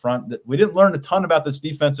offensive front. We didn't learn a ton about this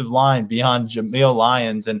defensive line beyond Jameel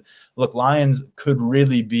Lyons. And look, Lyons could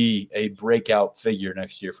really be a breakout figure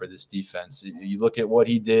next year for this defense. You look at what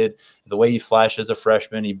he did, the way he flashed as a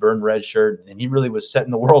freshman, he burned redshirt, and he really was setting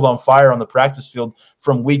the world on fire on the practice field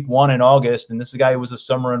from week 1 in August. And this is a guy who was a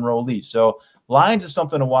summer enrollee. So Lyons is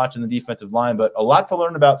something to watch in the defensive line, but a lot to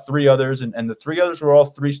learn about 3 others. And the 3 others were all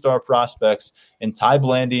 3-star prospects in Ty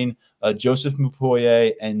Blanding, Joseph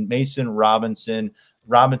Mupoye, and Mason Robinson.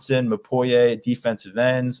 Mupoye, defensive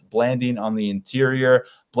ends, Blanding on the interior.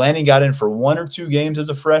 Blanding got in for 1 or 2 games as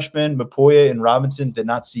a freshman. Mupoye and Robinson did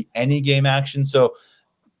not see any game action. So,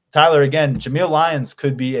 Tyler, again, Jameel Lyons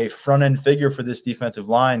could be a front-end figure for this defensive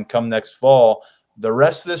line come next fall. The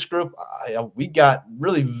rest of this group, we got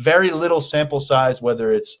really very little sample size,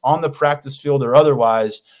 whether it's on the practice field or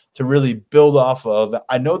otherwise, to really build off of.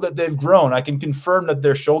 I know that they've grown. I can confirm that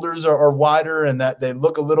their shoulders are wider and that they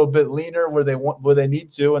look a little bit leaner where they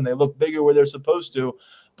need to, and they look bigger where they're supposed to.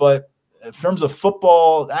 But in terms of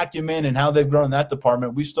football acumen and how they've grown in that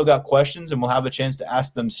department, we've still got questions, and we'll have a chance to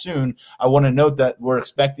ask them soon. I want to note that we're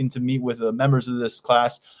expecting to meet with members of this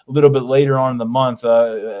class a little bit later on in the month,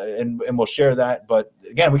 and we'll share that. But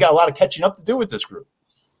again, we got a lot of catching up to do with this group.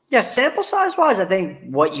 Yeah, sample size wise, I think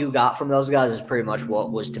what you got from those guys is pretty much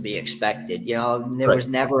what was to be expected. There was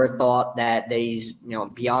never a thought that these,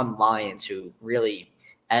 beyond Lyons, who really,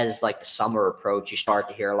 as like the summer approach, you start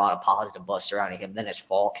to hear a lot of positive buzz surrounding him. Then as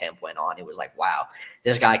fall camp went on, it was like, wow,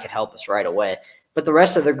 this guy could help us right away. But the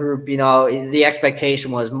rest of the group, the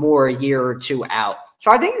expectation was more a year or 2 out. So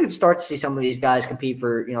I think you could start to see some of these guys compete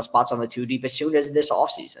for, spots on the 2 deep as soon as this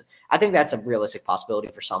offseason. I think that's a realistic possibility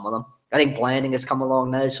for some of them. I think Blanding has come along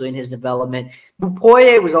nicely in his development.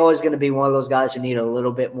 Mupoye was always going to be one of those guys who needed a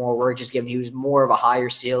little bit more work, just given he was more of a higher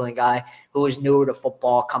ceiling guy who was newer to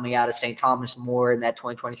football coming out of St. Thomas more in that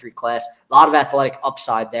 2023 class. A lot of athletic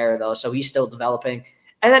upside there, though, so he's still developing.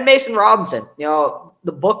 And then Mason Robinson,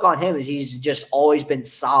 the book on him is he's just always been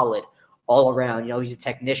solid all around. He's a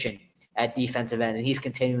technician at defensive end, and he's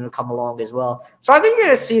continuing to come along as well. So I think you're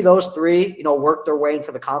going to see those 3, work their way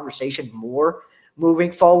into the conversation more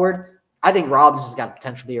moving forward. I think Robinson's got the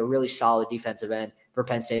potential to be a really solid defensive end for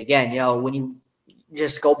Penn State. Again, when you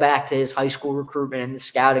just go back to his high school recruitment and the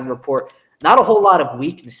scouting report, not a whole lot of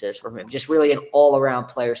weaknesses from him, just really an all-around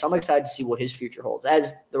player. So I'm excited to see what his future holds,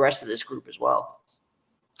 as the rest of this group as well.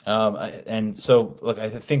 And so, look, I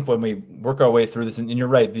think when we work our way through this, and you're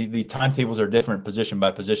right, the timetables are different position by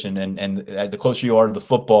position, and the closer you are to the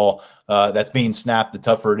football that's being snapped, the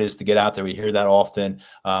tougher it is to get out there. We hear that often.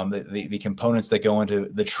 The components that go into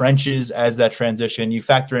the trenches as that transition, you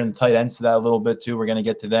factor in the tight ends to that a little bit too. We're going to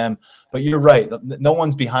get to them, but you're right. No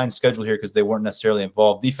one's behind schedule here because they weren't necessarily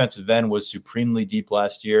involved. Defensive end was supremely deep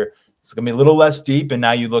last year. It's going to be a little less deep, and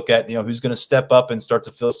now you look at who's going to step up and start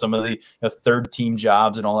to fill some of the third team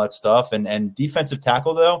jobs and all that stuff. And defensive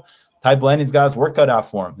tackle, though, Ty Blanding's got his work cut out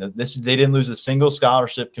for him. They didn't lose a single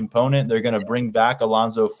scholarship component. They're going to bring back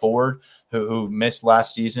Alonzo Ford, who missed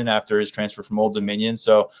last season after his transfer from Old Dominion.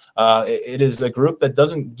 So it is a group that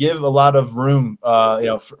doesn't give a lot of room,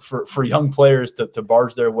 for young players to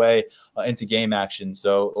barge their way into game action.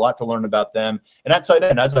 So a lot to learn about them. And at tight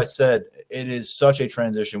end, as I said, it is such a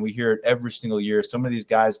transition. We hear it every single year. Some of these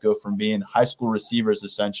guys go from being high school receivers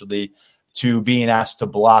essentially to being asked to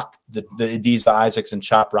block the Adiza Isaacs and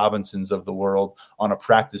Chop Robinsons of the world on a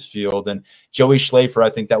practice field. And Joey Schlafer, I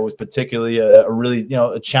think that was particularly a really,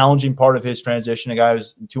 a challenging part of his transition. A guy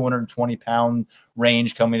who's 220-pound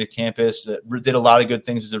range coming to campus, did a lot of good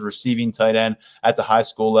things as a receiving tight end at the high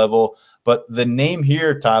school level. But the name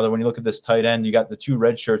here, Tyler, when you look at this tight end, you got the two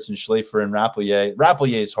red shirts in Schlafer and Rapplier.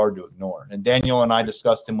 Rapplier is hard to ignore. And Daniel and I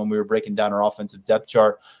discussed him when we were breaking down our offensive depth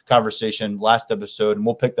chart conversation last episode. And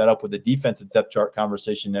we'll pick that up with the defensive depth chart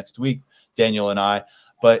conversation next week, Daniel and I.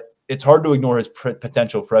 But it's hard to ignore his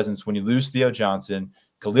potential presence when you lose Theo Johnson.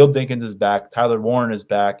 Khalil Dinkins is back. Tyler Warren is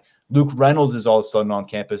back. Luke Reynolds is all of a sudden on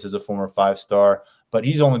campus as a former 5-star. But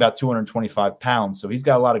he's only about 225 pounds, so he's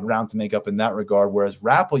got a lot of ground to make up in that regard, whereas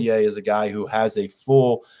Rapplier is a guy who has a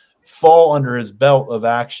full fall under his belt of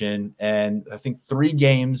action, and I think 3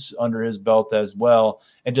 games under his belt as well,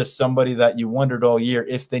 and just somebody that you wondered all year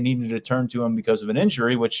if they needed to turn to him because of an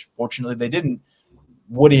injury, which fortunately they didn't.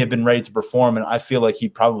 Would he have been ready to perform? And I feel like he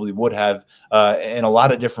probably would have in a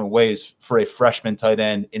lot of different ways for a freshman tight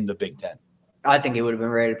end in the Big Ten. I think he would have been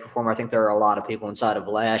ready to perform. I think there are a lot of people inside of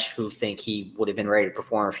Lash who think he would have been ready to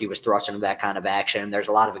perform if he was thrust into that kind of action. There's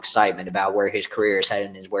a lot of excitement about where his career is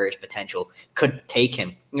headed and where his potential could take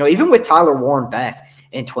him. Even with Tyler Warren back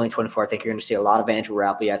in 2024, I think you're going to see a lot of Andrew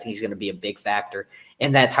Rappley. I think he's going to be a big factor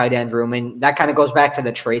in that tight end room. And that kind of goes back to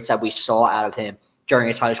the traits that we saw out of him during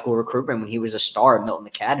his high school recruitment when he was a star at Milton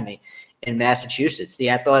Academy in Massachusetts.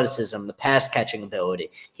 The athleticism, the pass catching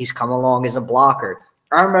ability. He's come along as a blocker.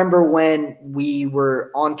 I remember when we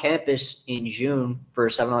were on campus in June for a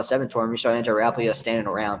 7-on-7 tournament, we saw Andrew Rappley standing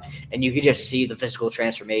around, and you could just see the physical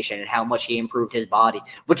transformation and how much he improved his body,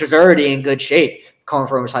 which was already in good shape coming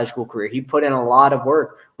from his high school career. He put in a lot of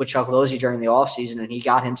work with Chuck Losey during the offseason, and he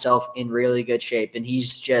got himself in really good shape. And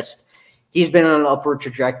he's been on an upward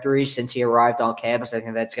trajectory since he arrived on campus. I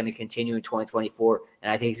think that's going to continue in 2024,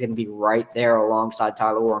 and I think he's going to be right there alongside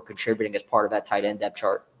Tyler Warren, contributing as part of that tight end depth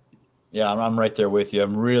chart. Yeah, I'm right there with you.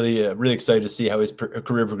 I'm really, really excited to see how his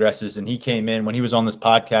career progresses. And he came in when he was on this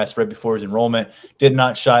podcast right before his enrollment, did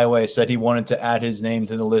not shy away, said he wanted to add his name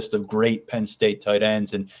to the list of great Penn State tight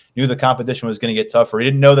ends and knew the competition was going to get tougher. He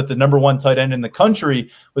didn't know that the number 1 tight end in the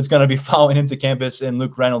country was going to be following him to campus in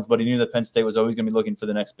Luke Reynolds, but he knew that Penn State was always going to be looking for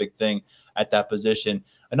the next big thing at that position.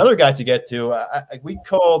 Another guy to get to, we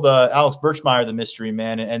called Alex Birchmeier the mystery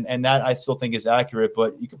man, and that I still think is accurate,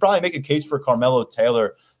 but you could probably make a case for Carmelo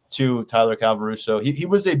Taylor to Tyler Calvaruso. He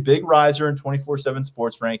was a big riser in 24/7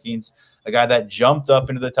 sports rankings, a guy that jumped up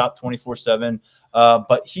into the top 24/7.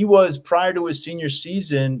 But he was, prior to his senior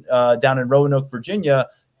season down in Roanoke, Virginia,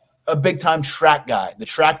 a big-time track guy. The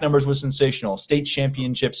track numbers were sensational. State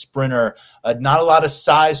championship sprinter, not a lot of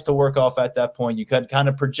size to work off at that point. You could kind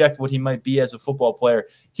of project what he might be as a football player.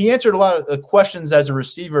 He answered a lot of questions as a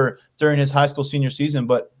receiver during his high school senior season,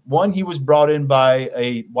 but one, he was brought in by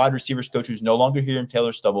a wide receivers coach who's no longer here in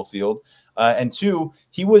Taylor Stubblefield. And 2,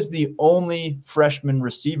 he was the only freshman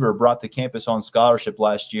receiver brought to campus on scholarship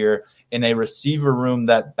last year in a receiver room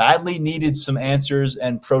that badly needed some answers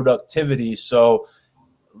and productivity. So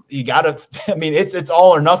you got to, it's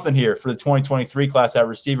all or nothing here for the 2023 class at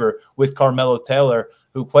receiver with Carmelo Taylor,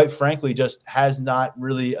 who quite frankly just has not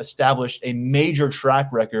really established a major track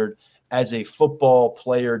record as a football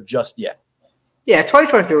player just yet. Yeah,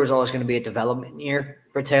 2023 was always going to be a development year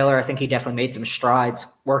for Taylor. I think he definitely made some strides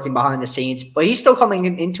working behind the scenes, but he's still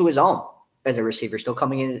coming into his own as a receiver, still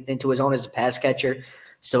coming into his own as a pass catcher,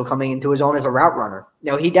 still coming into his own as a route runner.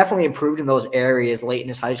 He definitely improved in those areas late in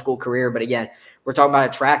his high school career, but again, we're talking about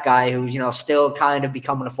a track guy who's, still kind of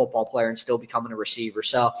becoming a football player and still becoming a receiver.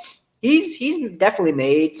 So he's definitely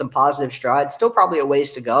made some positive strides, still probably a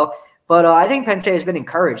ways to go. But I think Penn State has been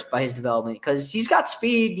encouraged by his development because he's got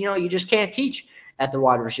speed, you just can't teach at the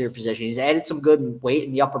wide receiver position. He's added some good weight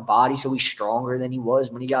in the upper body, so he's stronger than he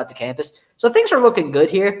was when he got to campus. So things are looking good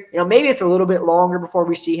here. Maybe it's a little bit longer before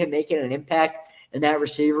we see him making an impact in that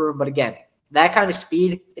receiver room. But again, that kind of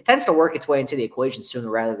speed, it tends to work its way into the equation sooner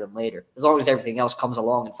rather than later, as long as everything else comes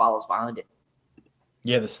along and follows behind it.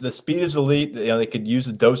 Yeah, the speed is elite. They could use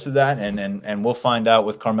a dose of that, and we'll find out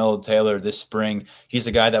with Carmelo Taylor this spring. He's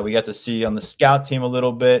a guy that we got to see on the scout team a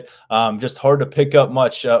little bit. Just hard to pick up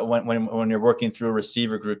much when you're working through a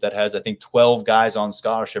receiver group that has, I think, 12 guys on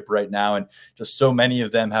scholarship right now, and just so many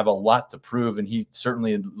of them have a lot to prove. And he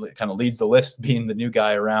certainly kind of leads the list, being the new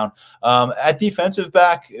guy around. At defensive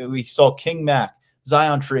back, we saw King Mack,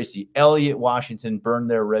 Zion Tracy, Elliott Washington burn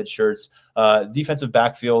their red shirts. Defensive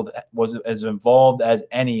backfield was as involved as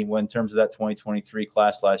any in terms of that 2023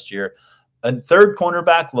 class last year. A third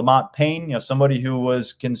cornerback, Lamont Payne, somebody who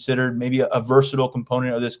was considered maybe a versatile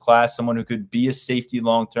component of this class, someone who could be a safety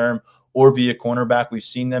long-term or be a cornerback. We've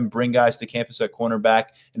seen them bring guys to campus at cornerback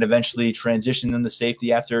and eventually transition them to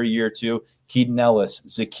safety after a year or two. Keaton Ellis,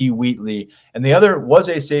 Zakee Wheatley, and the other was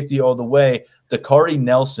a safety all the way, Dakari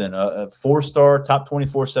Nelson, a four-star, top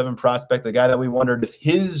 24/7 prospect, the guy that we wondered if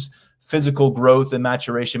his physical growth and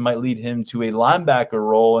maturation might lead him to a linebacker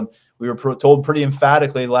role. And we were told pretty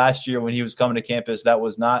emphatically last year when he was coming to campus that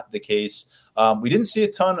was not the case. We didn't see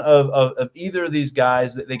a ton of either of these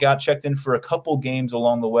guys. They got checked in for a couple games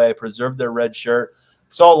along the way, preserved their red shirt.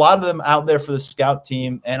 Saw a lot of them out there for the scout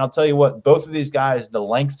team. And I'll tell you what, both of these guys, the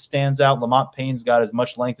length stands out. Lamont Payne's got as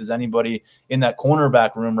much length as anybody in that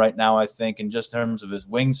cornerback room right now, I think, in just terms of his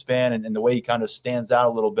wingspan and the way he kind of stands out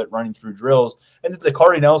a little bit running through drills. And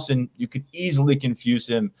Dakari Nelson, you could easily confuse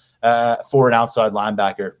him for an outside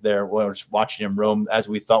linebacker there. We're just watching him roam as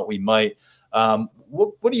we thought we might.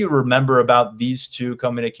 What do you remember about these two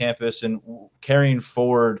coming to campus and carrying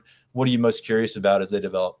forward? What are you most curious about as they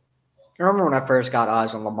develop? I remember when I first got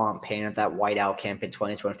eyes on Lamont Payne at that whiteout camp in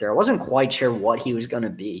 2023, I wasn't quite sure what he was going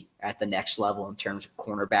to be at the next level in terms of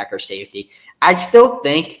cornerback or safety. I still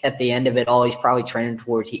think at the end of it all, he's probably trending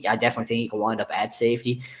towards I definitely think he could wind up at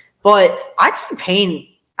safety. But I'd say Payne,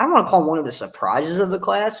 I don't want to call him one of the surprises of the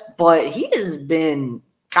class, but he has been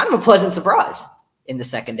kind of a pleasant surprise in the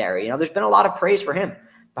secondary. There's been a lot of praise for him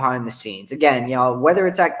behind the scenes. Again, whether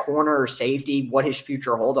it's at corner or safety, what his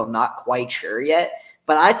future holds, I'm not quite sure yet.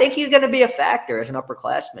 But I think he's going to be a factor as an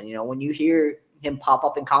upperclassman. When you hear him pop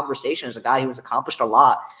up in conversation as a guy who's accomplished a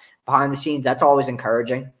lot behind the scenes, that's always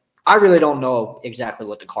encouraging. I really don't know exactly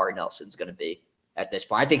what Dakari Nelson's going to be at this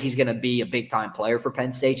point. I think he's going to be a big-time player for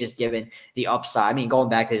Penn State, just given the upside. I mean, going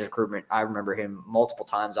back to his recruitment, I remember him multiple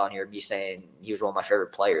times on here, me saying he was one of my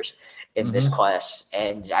favorite players in this class.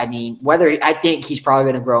 And, I mean, I think he's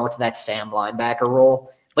probably going to grow into that Sam linebacker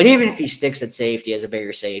role. But even if he sticks at safety as a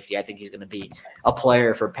bigger safety, I think he's going to be a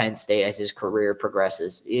player for Penn State as his career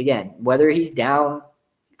progresses. Again, whether he's down,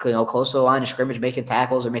 close to the line of scrimmage, making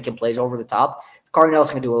tackles or making plays over the top, Dakari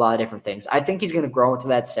Nelson can do a lot of different things. I think he's going to grow into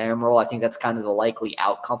that Sam role. I think that's kind of the likely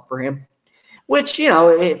outcome for him, which,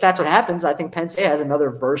 if that's what happens, I think Penn State has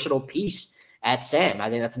another versatile piece at Sam. I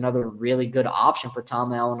think that's another really good option for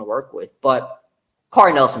Tom Allen to work with. But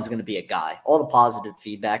Dakari Nelson's going to be a guy. All the positive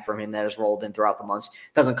feedback from him that has rolled in throughout the months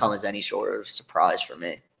doesn't come as any sort of surprise for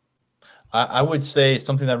me. I would say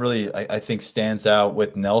something that really I think stands out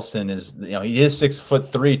with Nelson is, he is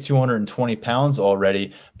 6'3", 220 pounds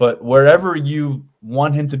already, but wherever you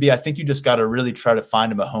want him to be, I think you just got to really try to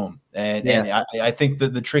find him a home. And I think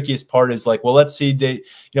that the trickiest part is let's see.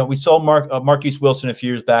 We saw Marquise Wilson a few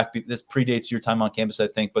years back. This predates your time on campus, I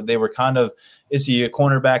think, but they were kind of, is he a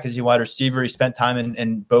cornerback? Is he a wide receiver? He spent time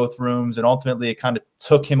in both rooms, and ultimately it kind of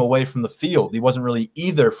took him away from the field. He wasn't really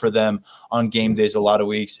either for them on game days a lot of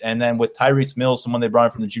weeks. And then with Tyrese Mills, someone they brought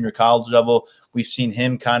in from the junior college level, we've seen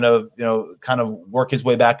him kind of work his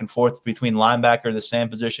way back and forth between linebacker, the Sam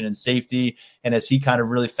position, and safety. And as he kind of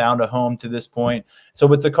really found a home to this point. So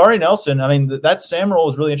with Dakari Nelson, I mean, that Sam role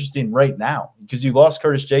is really interesting right now because you lost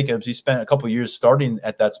Curtis Jacobs. He spent a couple of years starting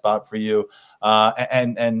at that spot for you.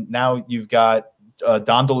 And now you've got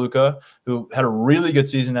Don DeLuca, who had a really good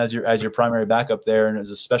season as your primary backup there and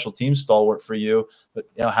as a special team stalwart for you. But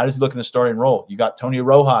how does he look in the starting role? You got Tony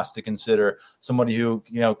Rojas to consider, somebody who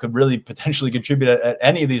could really potentially contribute at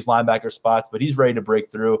any of these linebacker spots, but he's ready to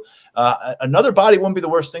break through. Another body wouldn't be the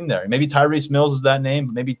worst thing there. Maybe Tyrese Mills is that name,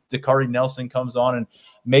 but maybe Dakari Nelson comes on, and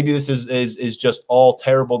maybe this is just all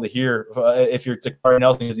terrible to hear if you're Dakari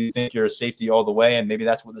Nelson because you think you're a safety all the way, and maybe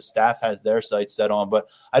that's what the staff has their sights set on. But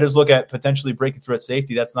I just look at potentially breaking through at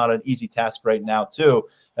safety. That's not an easy task right now, too.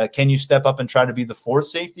 Can you step up and try to be the fourth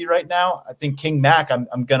safety right now? I think King Mack, I'm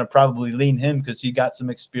going to probably lean him because he got some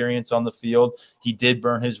experience on the field. He did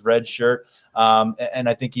burn his red shirt. And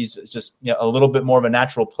I think he's just a little bit more of a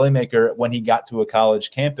natural playmaker when he got to a college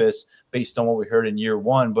campus based on what we heard in year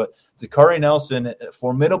one. But Dakari Nelson,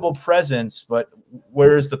 formidable presence, but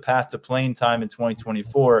where's the path to playing time in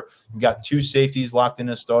 2024? You've got two safeties locked in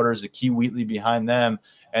as starters, Zakee Wheatley behind them.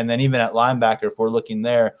 And then even at linebacker, if we're looking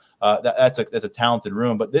there, that's a talented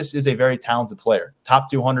room. But this is a very talented player, top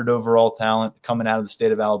 200 overall talent coming out of the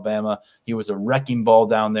state of Alabama. He was a wrecking ball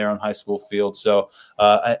down there on high school field. So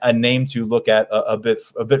a name to look at a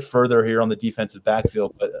bit further here on the defensive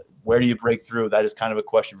backfield. But where do you break through? That is kind of a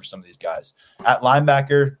question for some of these guys. At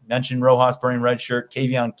linebacker, mentioned Rojas burning red shirt,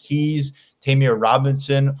 Kavion Keys, Tamir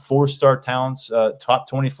Robinson, 4-star talents, top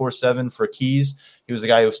 24/7 for Keys. He was the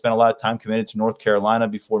guy who spent a lot of time committed to North Carolina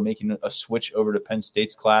before making a switch over to Penn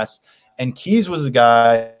State's class. And Keys was a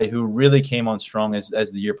guy who really came on strong as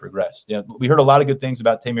the year progressed. We heard a lot of good things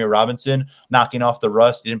about Tamir Robinson knocking off the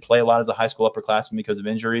rust. He didn't play a lot as a high school upperclassman because of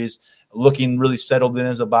injuries, looking really settled in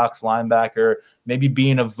as a box linebacker, maybe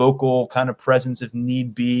being a vocal kind of presence if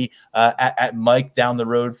need be at Mike down the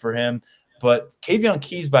road for him. But Kavion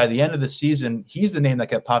Keys, by the end of the season, he's the name that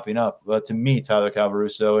kept popping up to me, Tyler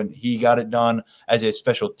Calvaruso, and he got it done as a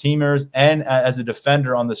special teamers and as a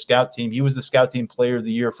defender on the scout team. He was the scout team player of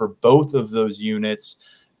the year for both of those units.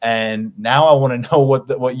 And now I want to know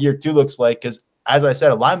what year 2 looks like because, as I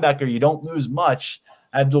said, a linebacker, you don't lose much.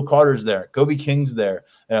 Abdul Carter's there. Kobe King's there.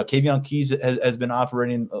 Kavion Keys has been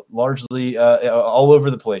operating largely all over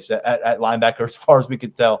the place at linebacker as far as we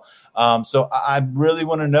could tell. So I really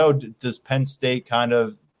want to know, does Penn State kind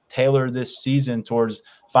of tailor this season towards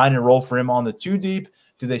finding a role for him on the 2 deep?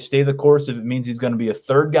 Do they stay the course if it means he's going to be a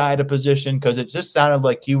third guy at a position? Because it just sounded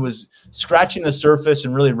like he was scratching the surface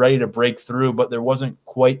and really ready to break through, but there wasn't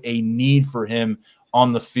quite a need for him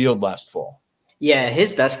on the field last fall. Yeah,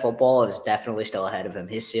 his best football is definitely still ahead of him.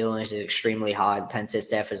 His ceiling is extremely high. The Penn State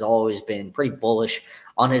staff has always been pretty bullish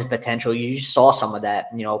on his potential. You saw some of that,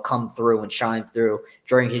 come through and shine through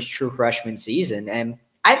during his true freshman season. And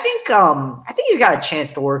I think he's got a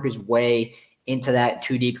chance to work his way into that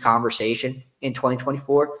 2 deep conversation in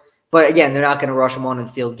 2024. But again, they're not going to rush him on the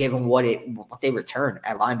field given what they returned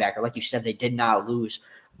at linebacker. Like you said, they did not lose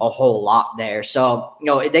a whole lot there. So,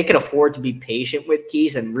 they could afford to be patient with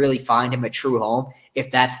Keys and really find him a true home if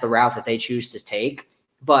that's the route that they choose to take.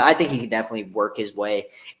 But I think he can definitely work his way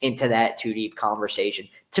into that 2 deep conversation.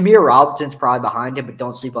 Tamir Robinson's probably behind him, but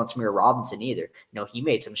don't sleep on Tamir Robinson either. He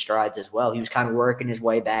made some strides as well. He was kind of working his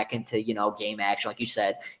way back into, game action. Like you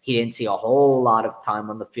said, he didn't see a whole lot of time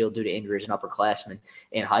on the field due to injuries and upperclassmen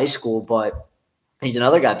in high school, but he's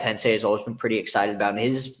another guy Penn State has always been pretty excited about. And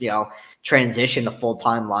his, transition to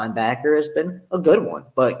full-time linebacker has been a good one.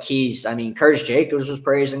 But Keys, Curtis Jacobs was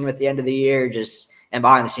praising him at the end of the year. And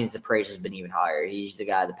behind the scenes, the praise has been even higher. He's the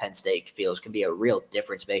guy that Penn State feels can be a real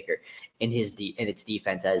difference maker in its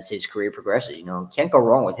defense as his career progresses. Can't go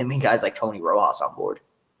wrong with him and guys like Tony Rojas on board.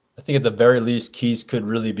 I think at the very least, Keys could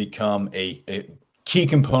really become a key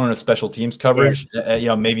component of special teams coverage,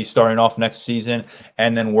 maybe starting off next season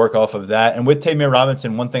and then work off of that. And with Tamir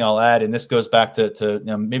Robinson, one thing I'll add, and this goes back to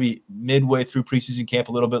maybe midway through preseason camp,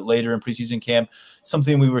 a little bit later in preseason camp,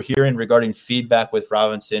 something we were hearing regarding feedback with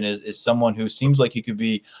Robinson is someone who seems like he could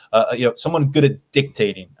be, someone good at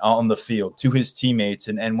dictating on the field to his teammates.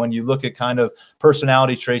 And when you look at kind of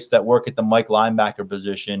personality traits that work at the Mike linebacker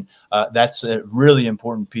position, that's a really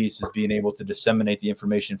important piece, is being able to disseminate the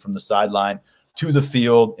information from the sideline to the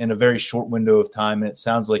field in a very short window of time. And it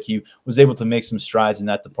sounds like he was able to make some strides in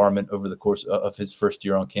that department over the course of his first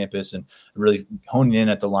year on campus and really honing in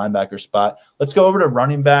at the linebacker spot. Let's go over to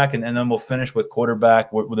running back, and then we'll finish with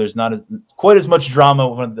quarterback, where there's not quite as much drama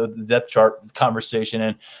with the depth chart conversation.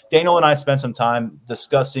 And Daniel and I spent some time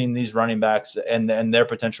discussing these running backs and their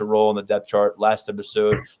potential role in the depth chart last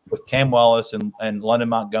episode with Cam Wallace and London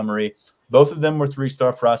Montgomery. Both of them were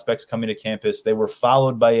 3-star prospects coming to campus. They were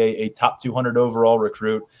followed by a top 200 overall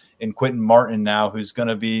recruit in Quentin Martin now, who's going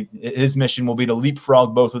to be – his mission will be to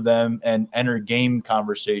leapfrog both of them and enter game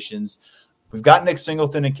conversations. We've got Nick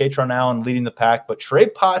Singleton and Katron Allen leading the pack, but Trey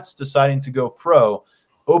Potts deciding to go pro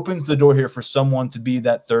opens the door here for someone to be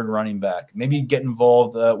that third running back. Maybe get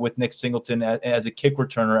involved with Nick Singleton as a kick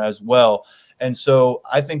returner as well. And so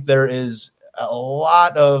I think there is a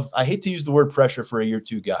lot of – I hate to use the word pressure for a year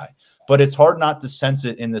 2 guy, but it's hard not to sense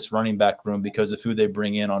it in this running back room because of who they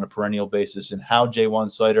bring in on a perennial basis and how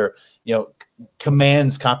J1 Sider,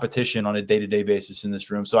 commands competition on a day-to-day basis in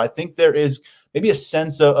this room. So I think there is maybe a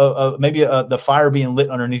sense of the fire being lit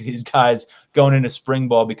underneath these guys going into spring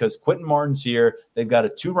ball, because Quentin Martin's here. They've got a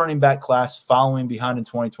 2 running back class following behind in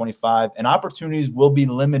 2025, and opportunities will be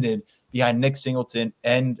limited behind Nick Singleton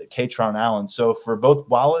and Katron Allen. So for both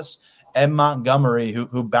Wallace and Montgomery,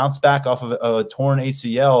 who bounced back off of a torn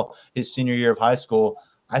ACL his senior year of high school,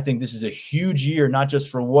 I think this is a huge year, not just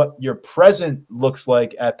for what your present looks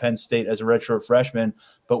like at Penn State as a redshirt freshman,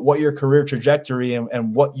 but what your career trajectory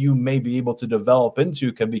and what you may be able to develop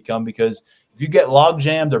into can become. Because if you get log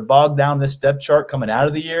jammed or bogged down this depth chart coming out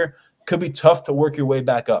of the year, it could be tough to work your way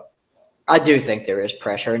back up. I do think there is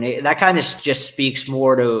pressure, and that kind of just speaks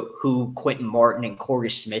more to who Quentin Martin and Corey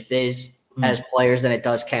Smith is as players than it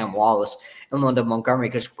does Cam Wallace and London Montgomery,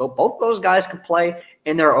 because both those guys can play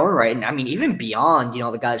in their own right. And I mean, even beyond,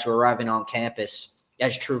 the guys who are arriving on campus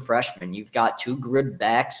as true freshmen, you've got two good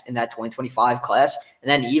backs in that 2025 class. And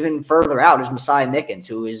then even further out is Messiah Mickens,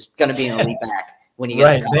 who is going to be an elite back when he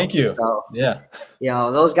gets right. Thank you. So, yeah.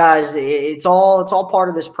 Those guys, it's all part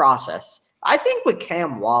of this process. I think with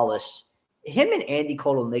Cam Wallace, him and Andy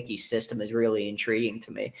Kotelnicki's system is really intriguing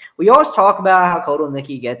to me. We always talk about how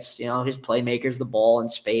Kotelnicki gets, his playmakers the ball in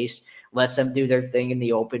space, lets them do their thing in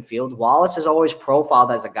the open field. Wallace is always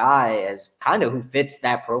profiled as a guy as kind of who fits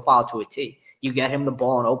that profile to a T. You get him the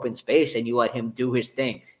ball in open space and you let him do his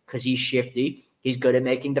thing because he's shifty. He's good at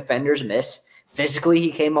making defenders miss. Physically,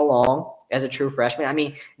 he came along as a true freshman. I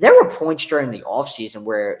mean, there were points during the offseason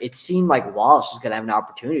where it seemed like Wallace was going to have an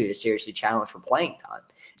opportunity to seriously challenge for playing time.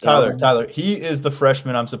 Tyler, he is the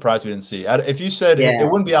freshman I'm surprised we didn't see. If you said it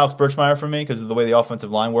wouldn't be Alex Birchmeier for me because of the way the offensive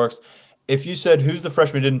line works. If you said who's the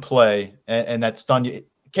freshman who didn't play and that stunned you,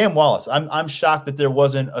 Cam Wallace. I'm shocked that there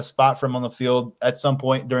wasn't a spot for him on the field at some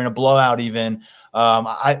point during a blowout even.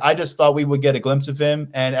 I just thought we would get a glimpse of him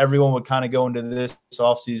and everyone would kind of go into this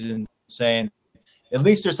offseason saying at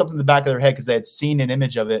least there's something in the back of their head because they had seen an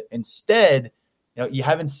image of it. Instead, you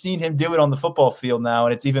haven't seen him do it on the football field now,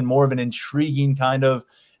 and it's even more of an intriguing kind of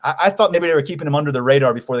 – I thought maybe they were keeping him under the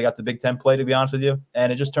radar before they got the Big Ten play, to be honest with you.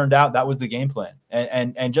 And it just turned out that was the game plan.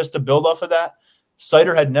 And just to build off of that,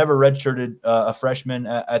 Sider had never redshirted a freshman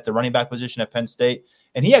at the running back position at Penn State.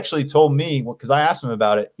 And he actually told me, because I asked him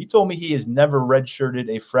about it, he told me he has never redshirted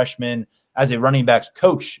a freshman as a running backs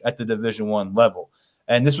coach at the Division I level.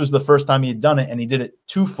 And this was the first time he had done it, and he did it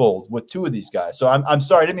twofold with two of these guys. So I'm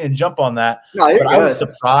sorry, I didn't mean to jump on that. No, but I was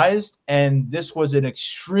surprised, and this was an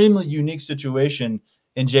extremely unique situation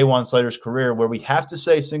in Jaywan Slater's career where we have to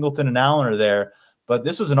say Singleton and Allen are there, but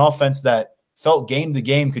this was an offense that felt game to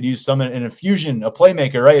game could use an infusion, a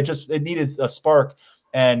playmaker, right? It needed a spark.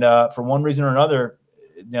 And for one reason or another,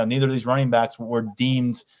 neither of these running backs were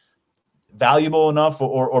deemed valuable enough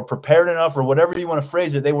or prepared enough or whatever you want to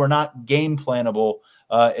phrase it. They were not game plannable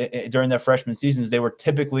during their freshman seasons. They were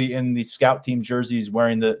typically in the scout team jerseys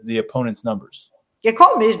wearing the opponent's numbers. It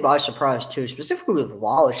caught me by surprise, too, specifically with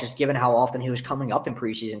Wallace, just given how often he was coming up in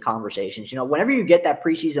preseason conversations. Whenever you get that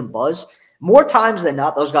preseason buzz, more times than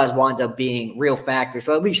not, those guys wind up being real factors,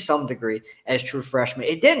 or at least some degree, as true freshmen.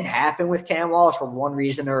 It didn't happen with Cam Wallace for one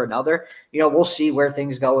reason or another. We'll see where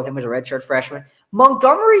things go with him as a redshirt freshman.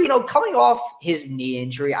 Montgomery, coming off his knee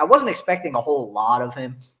injury, I wasn't expecting a whole lot of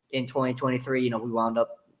him in 2023. We wound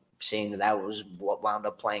up seeing that was what wound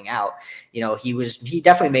up playing out. He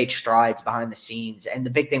definitely made strides behind the scenes. And the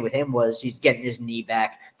big thing with him was he's getting his knee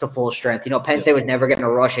back to full strength. Penn State was never going to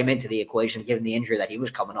rush him into the equation given the injury that he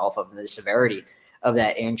was coming off of and the severity of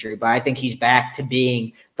that injury. But I think he's back to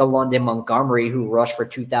being the London Montgomery who rushed for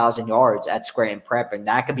 2,000 yards at Scranton Prep. And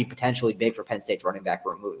that could be potentially big for Penn State's running back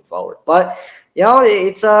room moving forward. But,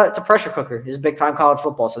 it's a pressure cooker. It's big time college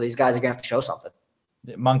football. So these guys are going to have to show something.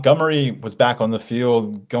 Montgomery was back on the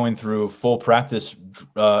field going through full practice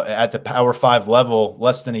at the Power 5 level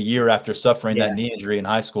less than a year after suffering that knee injury in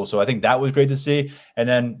high school. So I think that was great to see. And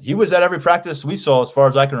then he was at every practice we saw as far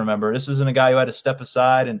as I can remember. This isn't a guy who had to step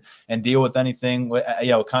aside and deal with anything,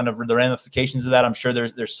 kind of the ramifications of that. I'm sure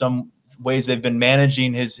there's some ways they've been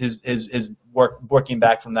managing his working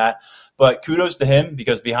back from that. But kudos to him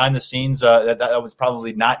because behind the scenes, that was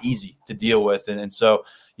probably not easy to deal with. And so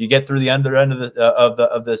you get through the end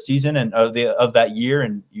of the season and of that year,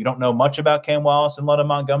 and you don't know much about Cam Wallace and London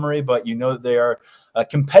Montgomery, but you know that they are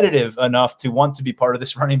competitive enough to want to be part of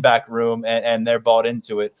this running back room, and they're bought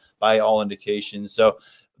into it by all indications. So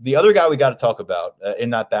the other guy we got to talk about in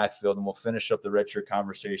that backfield, and we'll finish up the redshirt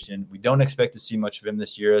conversation. We don't expect to see much of him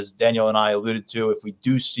this year. As Daniel and I alluded to, if we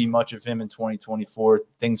do see much of him in 2024,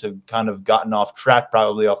 things have kind of gotten off track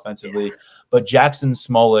probably offensively. Yeah. But Jackson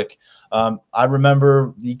Smolik, I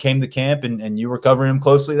remember he came to camp and you were covering him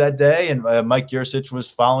closely that day, and Mike Yursich was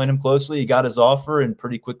following him closely. He got his offer, and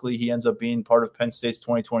pretty quickly he ends up being part of Penn State's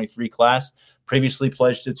 2023 class. Previously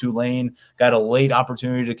pledged to Tulane, got a late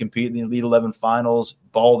opportunity to compete in the Elite 11 finals,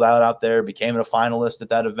 balled out there, became a finalist at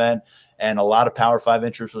that event, and a lot of Power 5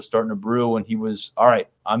 interest was starting to brew, and he was, all right,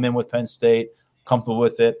 I'm in with Penn State, comfortable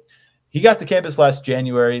with it. He got to campus last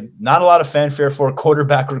January. Not a lot of fanfare for a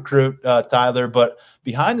quarterback recruit, Tyler, but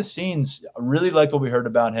behind the scenes, I really liked what we heard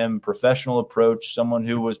about him. Professional approach, someone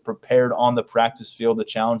who was prepared on the practice field to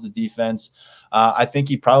challenge the defense. I think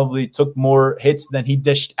he probably took more hits than he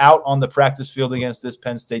dished out on the practice field against this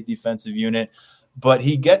Penn State defensive unit. But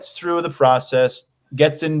he gets through the process,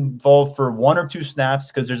 gets involved for 1 or 2 snaps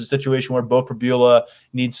because there's a situation where Bo Prabula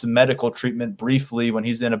needs some medical treatment briefly when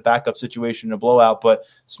he's in a backup situation in a blowout. But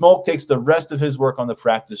Smolk takes the rest of his work on the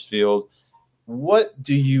practice field. What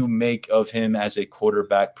do you make of him as a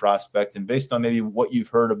quarterback prospect? And based on maybe what you've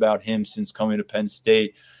heard about him since coming to Penn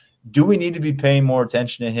State, do we need to be paying more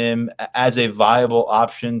attention to him as a viable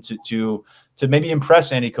option to maybe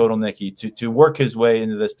impress Andy Kotelnicki, to work his way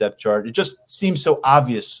into this depth chart? It just seems so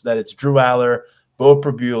obvious that it's Drew Aller, Bo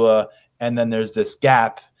Prabula, and then there's this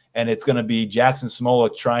gap, and it's going to be Jackson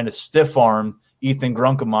Smolik trying to stiff-arm Ethan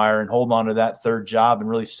Grunkemeyer and hold on to that third job and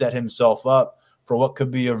really set himself up for what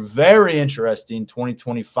could be a very interesting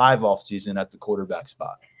 2025 offseason at the quarterback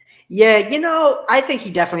spot. Yeah, I think he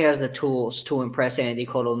definitely has the tools to impress Andy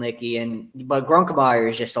Kotelnicki, but Grunkemeyer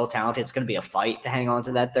is just so talented. It's going to be a fight to hang on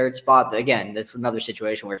to that third spot. But again, that's another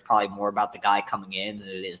situation where it's probably more about the guy coming in than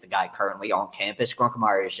it is the guy currently on campus.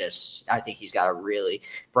 Grunkemeyer is just, I think he's got a really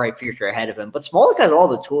bright future ahead of him. But Smolik has all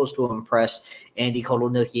the tools to impress Andy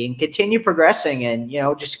Kotelnicki and continue progressing and,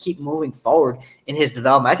 just keep moving forward in his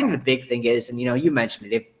development. I think the big thing is, and, you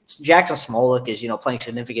mentioned it, if Jackson Smolik is, playing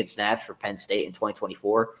significant snaps for Penn State in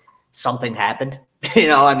 2024, something happened.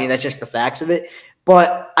 That's just the facts of it.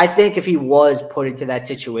 But I think if he was put into that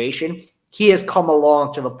situation, he has come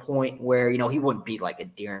along to the point where, he wouldn't be like a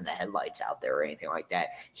deer in the headlights out there or anything like that.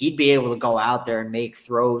 He'd be able to go out there and make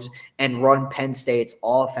throws and run Penn State's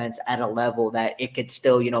offense at a level that it could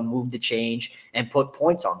still, move the change and put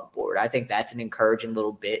points on the board. I think that's an encouraging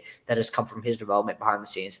little bit that has come from his development behind the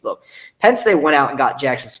scenes. Look, Penn State went out and got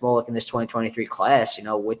Jackson Smolik in this 2023 class,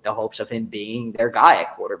 with the hopes of him being their guy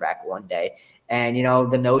at quarterback one day. And,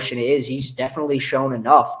 the notion is he's definitely shown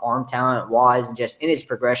enough arm talent-wise and just in his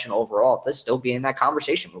progression overall to still be in that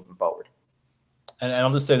conversation moving forward. And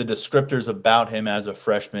I'll just say the descriptors about him as a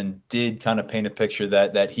freshman did kind of paint a picture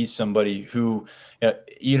that he's somebody who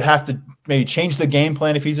you'd have to maybe change the game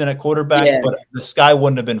plan if he's in a quarterback, but the sky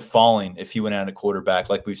wouldn't have been falling if he went out a quarterback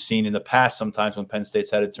like we've seen in the past sometimes when Penn State's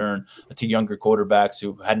had to turn to younger quarterbacks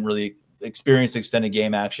who hadn't really experienced extended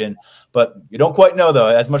game action. But you don't quite know, though,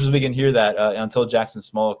 as much as we can hear that until Jackson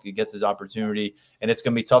Smolik gets his opportunity. And it's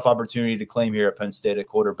going to be a tough opportunity to claim here at Penn State at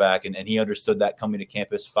quarterback. And he understood that coming to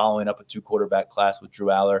campus, following up a 2-quarterback class with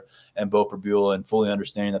Drew Aller and Bo Prabula, and fully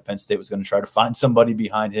understanding that Penn State was going to try to find somebody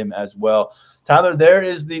behind him as well. Tyler, there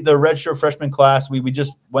is the redshirt freshman class. We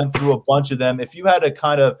just went through a bunch of them. If you had to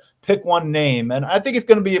kind of pick one name, and I think it's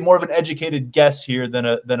going to be more of an educated guess here than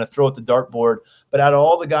a throw at the dartboard, but out of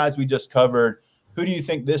all the guys we just covered, who do you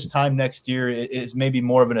think this time next year is maybe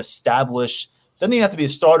more of an established, doesn't even have to be a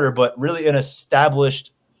starter, but really an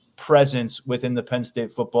established presence within the Penn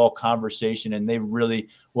State football conversation, and they really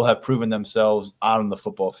will have proven themselves out on the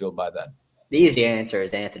football field by then? The easy answer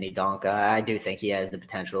is Anthony Donka. I do think he has the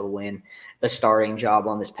potential to win the starting job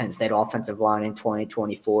on this Penn State offensive line in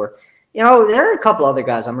 2024. There are a couple other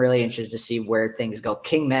guys I'm really interested to see where things go.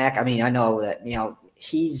 King Mack, I know that,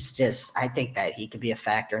 I think that he could be a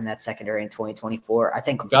factor in that secondary in 2024. I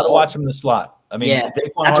think got to watch him in the slot.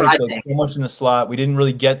 Daquan Hardy played so much in the slot. We didn't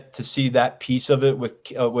really get to see that piece of it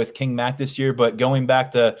with King Mack this year, but going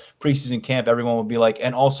back to preseason camp, everyone would be like,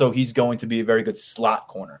 and also he's going to be a very good slot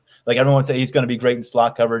corner. Like everyone would say he's going to be great in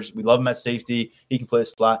slot coverage. We love him at safety. He can play a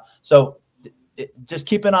slot. So just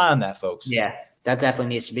keep an eye on that, folks. Yeah, that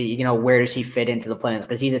definitely needs to be, where does he fit into the plans?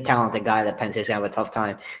 Because he's a talented guy that Penn State's going to have a tough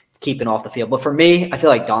time keeping off the field. But for me, I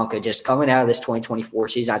feel like Donka, just coming out of this 2024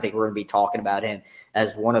 season, I think we're going to be talking about him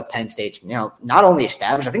as one of Penn State's, not only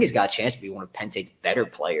established, I think he's got a chance to be one of Penn State's better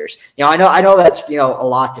players. I know that's, a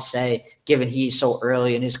lot to say given he's so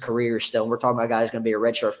early in his career still. We're talking about a guy who's going to be a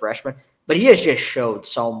redshirt freshman, but he has just showed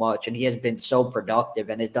so much and he has been so productive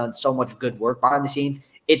and has done so much good work behind the scenes.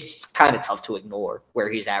 It's kind of tough to ignore where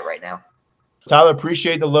he's at right now. Tyler,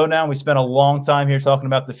 appreciate the lowdown. We spent a long time here talking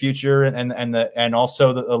about the future and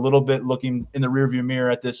also a little bit looking in the rearview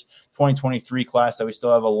mirror at this 2023 class that we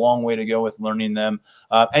still have a long way to go with learning them.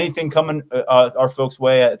 Anything coming our folks'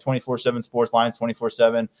 way at 24/7 Sports Lines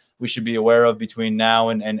 24/7 we should be aware of between now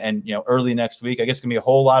and early next week? I guess it's gonna be a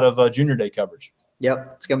whole lot of Junior Day coverage.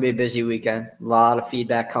 Yep, it's going to be a busy weekend. A lot of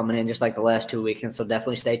feedback coming in just like the last 2 weekends, so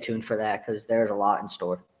definitely stay tuned for that because there's a lot in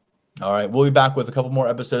store. All right, we'll be back with a couple more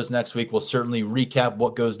episodes next week. We'll certainly recap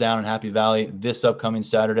what goes down in Happy Valley this upcoming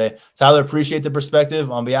Saturday. Tyler, appreciate the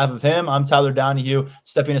perspective. On behalf of him, I'm Tyler Donahue,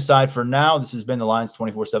 stepping aside for now. This has been the Lions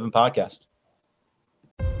 24/7 podcast.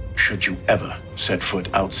 Should you ever set foot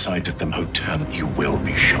outside of the motel, you will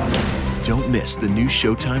be shot. Don't miss the new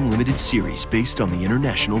Showtime limited series based on the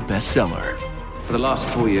international bestseller. For the last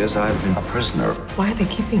 4 years, I've been a prisoner. Why are they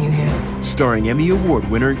keeping you here? Starring Emmy Award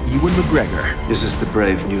winner Ewan McGregor. This is the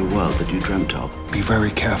brave new world that you dreamt of. Be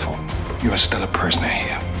very careful. You are still a prisoner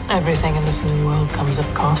here. Everything in this new world comes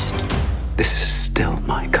at cost. This is still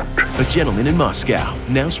my country. A Gentleman in Moscow,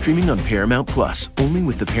 now streaming on Paramount Plus, only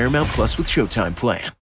with the Paramount Plus with Showtime plan.